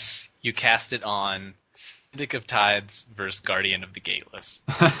 unless you cast it on Syndic of Tides versus Guardian of the Gateless.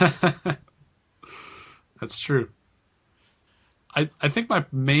 That's true. I think my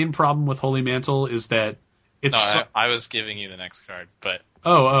main problem with Holy Mantle is that it's... No, I was giving you the next card, but...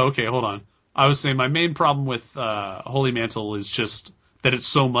 Oh, okay, hold on. I was saying my main problem with Holy Mantle is just that it's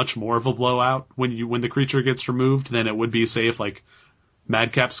so much more of a blowout when the creature gets removed than it would be, say, if like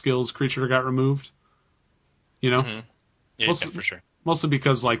Madcap Skills creature got removed. You know? Mm-hmm. Yeah, for sure. Mostly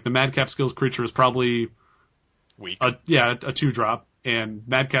because like the Madcap Skills creature is probably weak. A 2-drop, and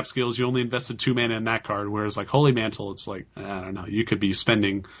Madcap Skills you only invested 2 mana in that card, whereas like Holy Mantle it's like I don't know, you could be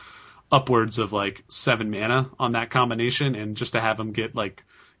spending upwards of like 7 mana on that combination, and just to have them get like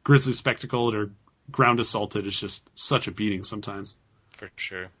Grizzly Spectacled or Ground Assaulted is just such a beating sometimes. For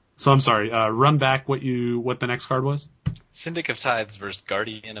sure. So I'm sorry, run back what the next card was? Syndic of Tides versus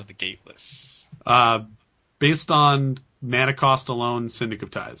Guardian of the Gateless. Based on mana cost alone, Syndic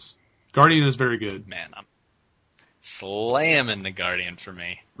of Tides. Guardian is very good. Man, I'm slamming the Guardian for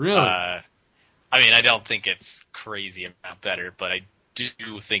me. Really? I mean, I don't think it's crazy amount better, but I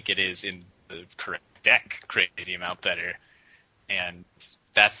do think it is in the correct deck crazy amount better. And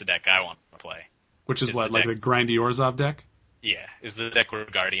that's the deck I want to play. Which is what, like the Grindy Orzhov deck? Yeah, is the deck where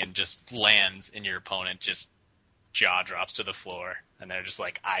Guardian just lands and your opponent just jaw drops to the floor, and they're just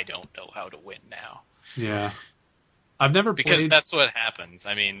like, I don't know how to win now. Yeah. I've never played... Because that's what happens.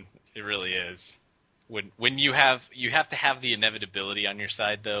 I mean, it really is. When you have to have the inevitability on your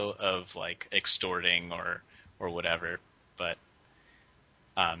side, though, of like extorting or whatever. But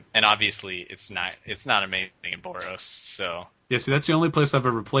and obviously it's not amazing in Boros, so... Yeah, see, that's the only place I've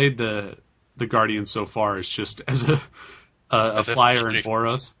ever played the Guardian so far, is just as a flyer in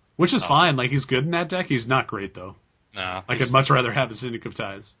Boros, which is fine. Like, he's good in that deck. He's not great, though. No. Like, I'd much rather have a Syndic of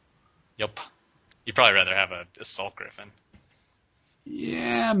Tides. Yep. You'd probably rather have a Assault Griffin.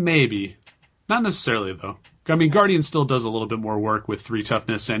 Yeah, maybe. Not necessarily, though. I mean, Guardian still does a little bit more work with 3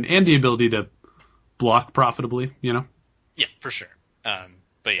 toughness and the ability to block profitably, you know? Yeah, for sure.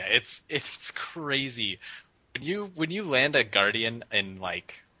 But yeah, it's crazy. When you land a Guardian in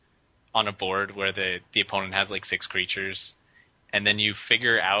like on a board where the opponent has like 6 creatures, and then you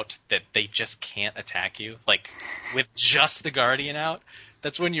figure out that they just can't attack you, like with just the Guardian out,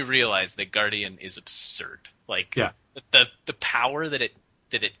 that's when you realize that Guardian is absurd. Like, yeah. the power that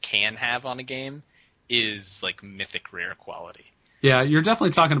it can have on a game is like mythic rare quality. Yeah, you're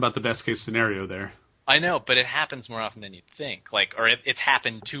definitely talking about the best case scenario there. I know, but it happens more often than you'd think. Like, or it's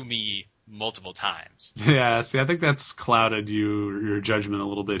happened to me multiple times. Yeah, see, I think that's clouded your judgment a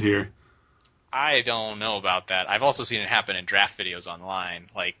little bit here. I don't know about that. I've also seen it happen in draft videos online.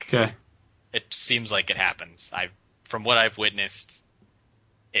 Like, okay. It seems like it happens. From what I've witnessed,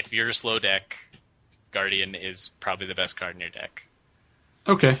 if you're a slow deck, Guardian is probably the best card in your deck.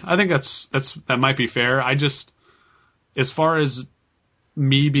 Okay, I think that might be fair. I just, as far as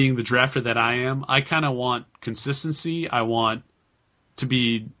me being the drafter that I am, I kind of want consistency. I want to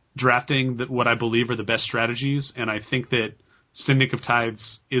be drafting what I believe are the best strategies, and I think that Syndic of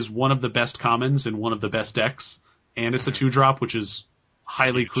Tides is one of the best commons in one of the best decks, and it's a 2-drop, which is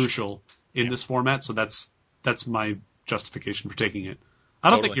highly crucial in this format, so that's my justification for taking it. I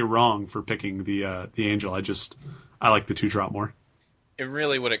don't think you're wrong for picking the Angel. I like the 2-drop more. And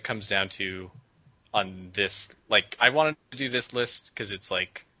really what it comes down to on this, like, I wanted to do this list because it's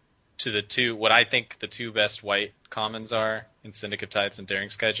like what I think the 2 best white commons are in Syndic of Tides and Daring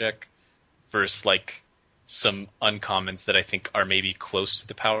Skyjack versus like some uncommons that I think are maybe close to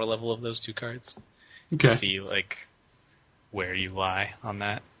the power level of those 2 cards. Okay. To see like where you lie on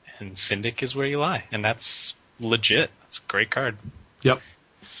that. And Syndic is where you lie. And that's legit. That's a great card. Yep.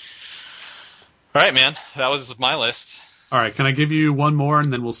 All right, man. That was my list. All right. Can I give you one more,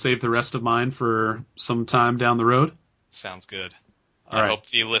 and then we'll save the rest of mine for some time down the road? Sounds good. I hope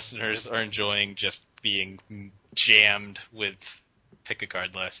the listeners are enjoying just being jammed with pick a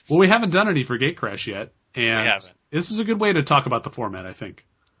card lists. Well, we haven't done any for Gatecrash yet, and we haven't. This is a good way to talk about the format, I think.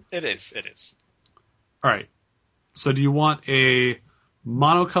 It is. All right. So do you want a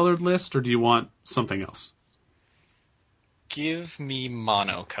monocolored list, or do you want something else? Give me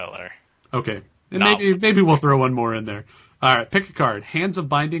monocolor. Okay. And maybe we'll throw one more in there. All right. Pick a card. Hands of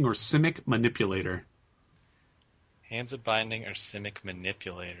Binding or Simic Manipulator. Hands of Binding or Simic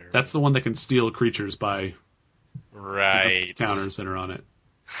Manipulator? That's the one that can steal creatures by right counters that are on it.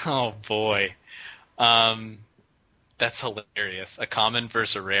 Oh boy. That's hilarious. A common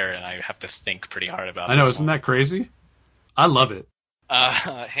versus a rare, and I have to think pretty hard about it. I know, isn't that crazy? I love it.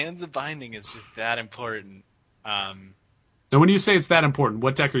 Hands of Binding is just that important. So when you say it's that important,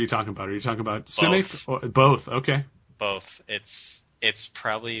 what deck are you talking about? Are you talking about Simic? Or both? Okay. Both. It's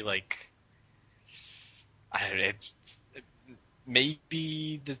probably like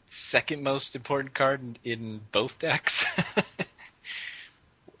maybe the second most important card in both decks.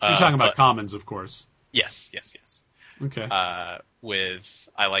 You're talking about commons, of course. Yes. Okay. I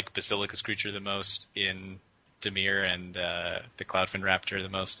like Basilica's Creature the most in Dimir and the Cloudfin Raptor the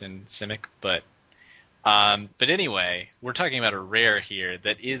most in Simic, but anyway, we're talking about a rare here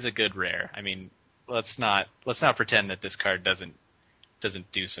that is a good rare. I mean, let's not pretend that this card doesn't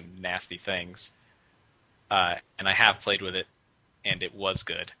do some nasty things. And I have played with it, and it was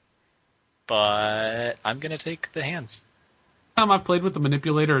good. But I'm gonna take the hands. Time I've played with the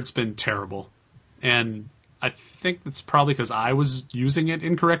manipulator, it's been terrible, and I think it's probably because I was using it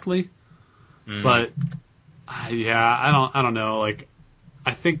incorrectly. But I don't know. Like,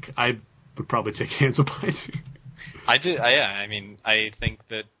 I think I would probably take Hands of Binding. I mean, I think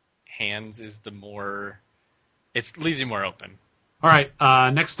that hands is the more. It leaves you more open. All right.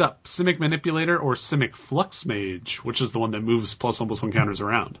 Next up, Simic Manipulator or Simic Flux Mage, which is the one that moves +1/+1 counters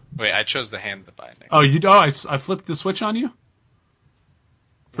around. Wait, I chose the Hands of Binding. Oh, I flipped the switch on you?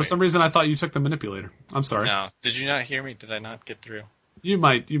 For some reason, I thought you took the manipulator. I'm sorry. No, did you not hear me? Did I not get through? You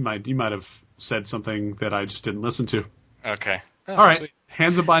might have said something that I just didn't listen to. Okay. All right. Sweet.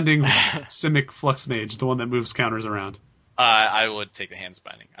 Hands of Binding, Simic Flux Mage, the one that moves counters around. I would take the Hands of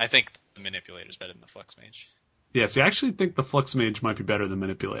Binding. I think the manipulator is better than the Flux Mage. Yeah, see, I actually think the Flux Mage might be better than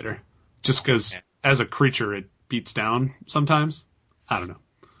manipulator, just because as a creature it beats down sometimes. I don't know.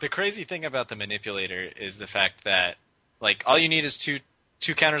 The crazy thing about the manipulator is the fact that like all you need is two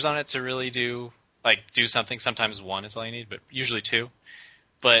counters on it to really do something. Sometimes one is all you need, but usually two.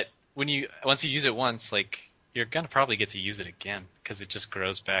 But once you use it once, like you're gonna probably get to use it again because it just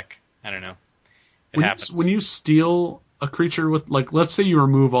grows back. I don't know. It happens. When you steal a creature with, like, let's say you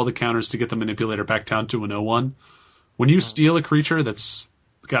remove all the counters to get the manipulator back down to an 0/1. When you steal a creature that's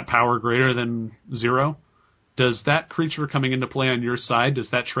got power greater than 0, does that creature coming into play on your side,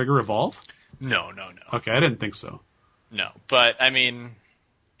 does that trigger evolve? No. Okay, I didn't think so. No, but I mean,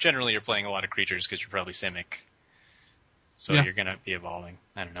 generally you're playing a lot of creatures because you're probably Simic. So you're going to be evolving.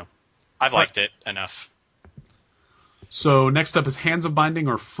 I don't know. I've liked it enough. So next up is Hands of Binding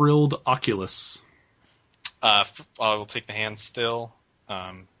or Frilled Oculus. I will take the hands still.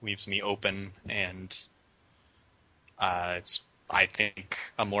 Leaves me open, and it's, I think,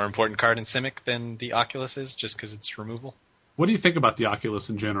 a more important card in Simic than the Oculus is, just because it's removal. What do you think about the Oculus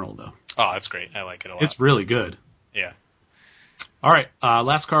in general, though? Oh, that's great. I like it a lot. It's really good. Yeah. All right,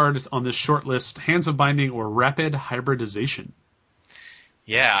 last card on this short list, Hands of Binding or Rapid Hybridization.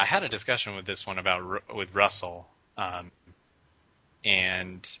 Yeah, I had a discussion with this one with Russell,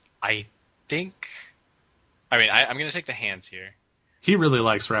 and I think... I mean, I'm going to take the hands here. He really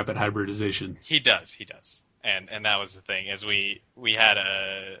likes Rapid Hybridization. He does. And that was the thing, is we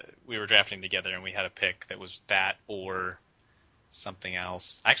were drafting together and we had a pick that was that or something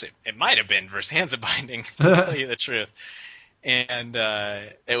else. Actually, it might have been versus Hands of Binding, to tell you the truth. And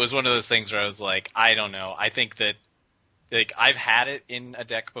it was one of those things where I was like, I don't know. I think that like I've had it in a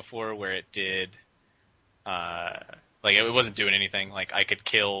deck before where it did like it wasn't doing anything. Like I could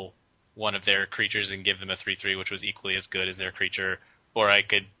kill one of their creatures and give them a 3/3, which was equally as good as their creature, or I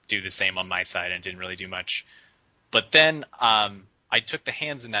could do the same on my side and didn't really do much. But then I took the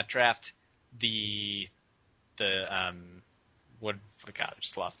hands in that draft. I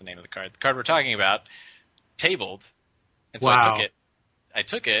just lost the name of the card. The card we're talking about tabled, and so wow. I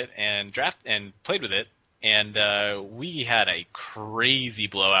took it and played with it, and we had a crazy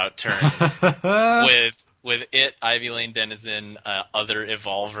blowout turn with it, Ivy Lane Denizen, other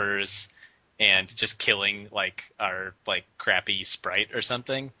evolvers, and just killing like our like crappy sprite or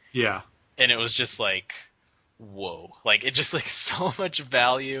something. Yeah. And it was just like, whoa! Like it just like so much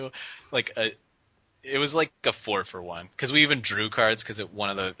value. Like it was like a 4-for-1 because we even drew cards because one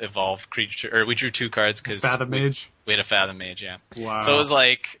of the evolved creature, or we drew 2 cards because Fathom Mage. We had a Fathom Mage, yeah. Wow. So it was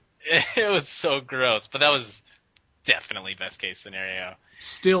like it was so gross, but that was definitely best case scenario.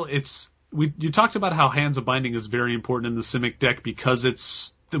 Still, you talked about how Hands of Binding is very important in the Simic deck because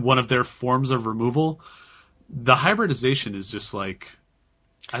it's one of their forms of removal. The hybridization is just like,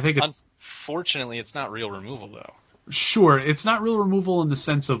 I think it's... Unfortunately, it's not real removal, though. Sure, it's not real removal in the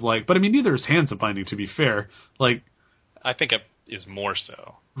sense of like, but I mean, neither is Hands of Binding, to be fair. Like, I think it is more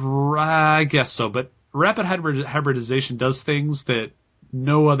so. I guess so, but rapid hybridization does things that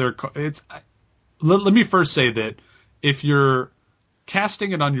no other. Let me first say that if you're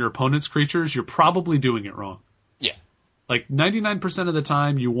casting it on your opponent's creatures, you're probably doing it wrong. Yeah. Like 99% of the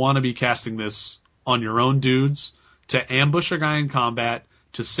time, you want to be casting this on your own dudes to ambush a guy in combat,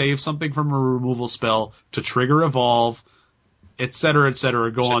 to save something from a removal spell, to trigger evolve, et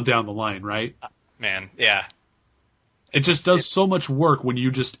cetera, go on down the line, right? Man, yeah. It just does so much work when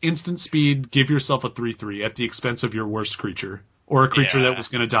you just instant speed, give yourself a 3/3 at the expense of your worst creature, or a creature that was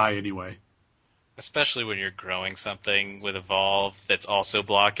going to die anyway. Especially when you're growing something with evolve that's also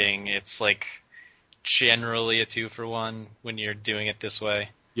blocking, it's like generally a 2-for-1 when you're doing it this way.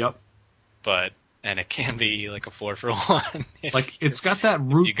 Yep. And it can be like a 4-for-1. Like, it's got that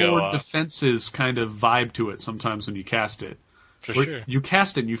root board defenses kind of vibe to it sometimes when you cast it. For sure. You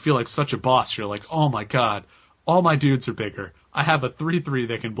cast it and you feel like such a boss. You're like, oh my god, all my dudes are bigger. I have a 3/3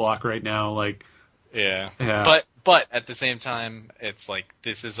 that can block right now. Like, yeah. Yeah. But at the same time, it's like,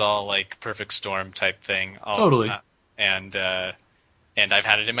 this is all like perfect storm type thing. Totally. And I've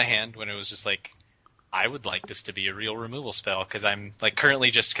had it in my hand when it was just like, I would like this to be a real removal spell, because I'm like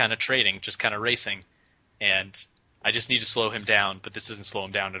currently just kind of trading, just kind of racing, and I just need to slow him down, but this doesn't slow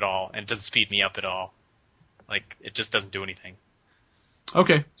him down at all, and it doesn't speed me up at all. Like, it just doesn't do anything.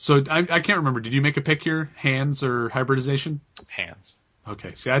 Okay, so I can't remember. Did you make a pick here? Hands or hybridization? Hands.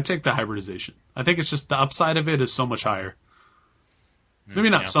 Okay, see, I'd take the hybridization. I think it's just the upside of it is so much higher. Maybe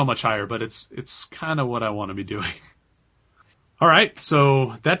not so much higher, but it's kind of what I want to be doing. All right,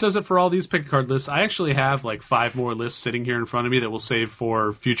 so that does it for all these pick a card lists. I actually have like 5 more lists sitting here in front of me that we'll save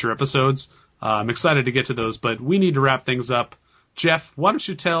for future episodes. I'm excited to get to those, but we need to wrap things up. Jeff, why don't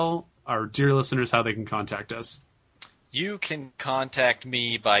you tell our dear listeners how they can contact us? You can contact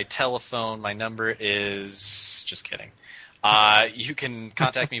me by telephone. My number is... Just kidding. You can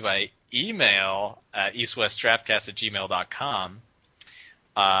contact me by email at eastwestdraftcast@gmail.com.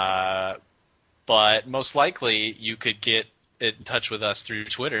 But most likely you could get in touch with us through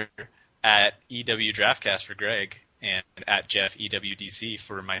Twitter at EWDraftcast for Greg and at Jeff EWDC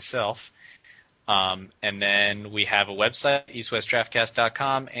for myself. And then we have a website,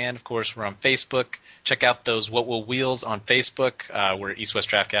 eastwestdraftcast.com, and of course we're on Facebook. Check out those What Will Wheels on Facebook. We're East West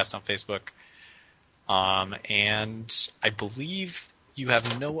Draftcast on Facebook. And I believe you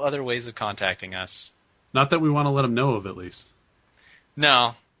have no other ways of contacting us. Not that we want to let them know of, at least.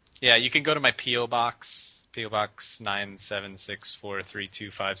 No. Yeah, you can go to my P.O. Box, P.O. Box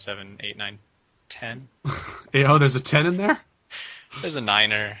 97643257891. Oh, there's a 10 in there? There's a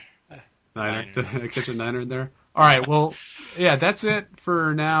niner. Niner. Did I catch a niner in there? All right, well, yeah, that's it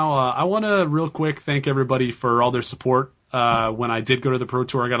for now. I want to real quick thank everybody for all their support. When I did go to the Pro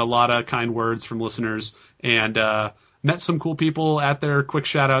Tour, I got a lot of kind words from listeners and met some cool people at there. Quick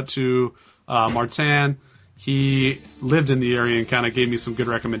shout out to Martin. He lived in the area and kind of gave me some good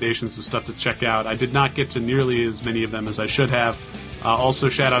recommendations of stuff to check out. I did not get to nearly as many of them as I should have. Also,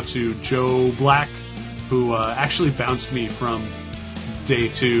 shout out to Joe Black, who actually bounced me from day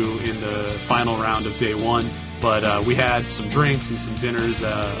 2 in the final round of day 1. But we had some drinks and some dinners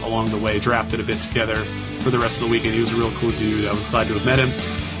along the way, drafted a bit together for the rest of the weekend. He was a real cool dude. I was glad to have met him.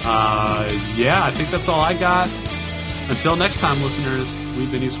 Yeah, I think that's all I got. Until next time, listeners,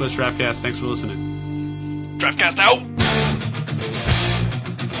 we've been East West Draftcast. Thanks for listening. Draftcast out!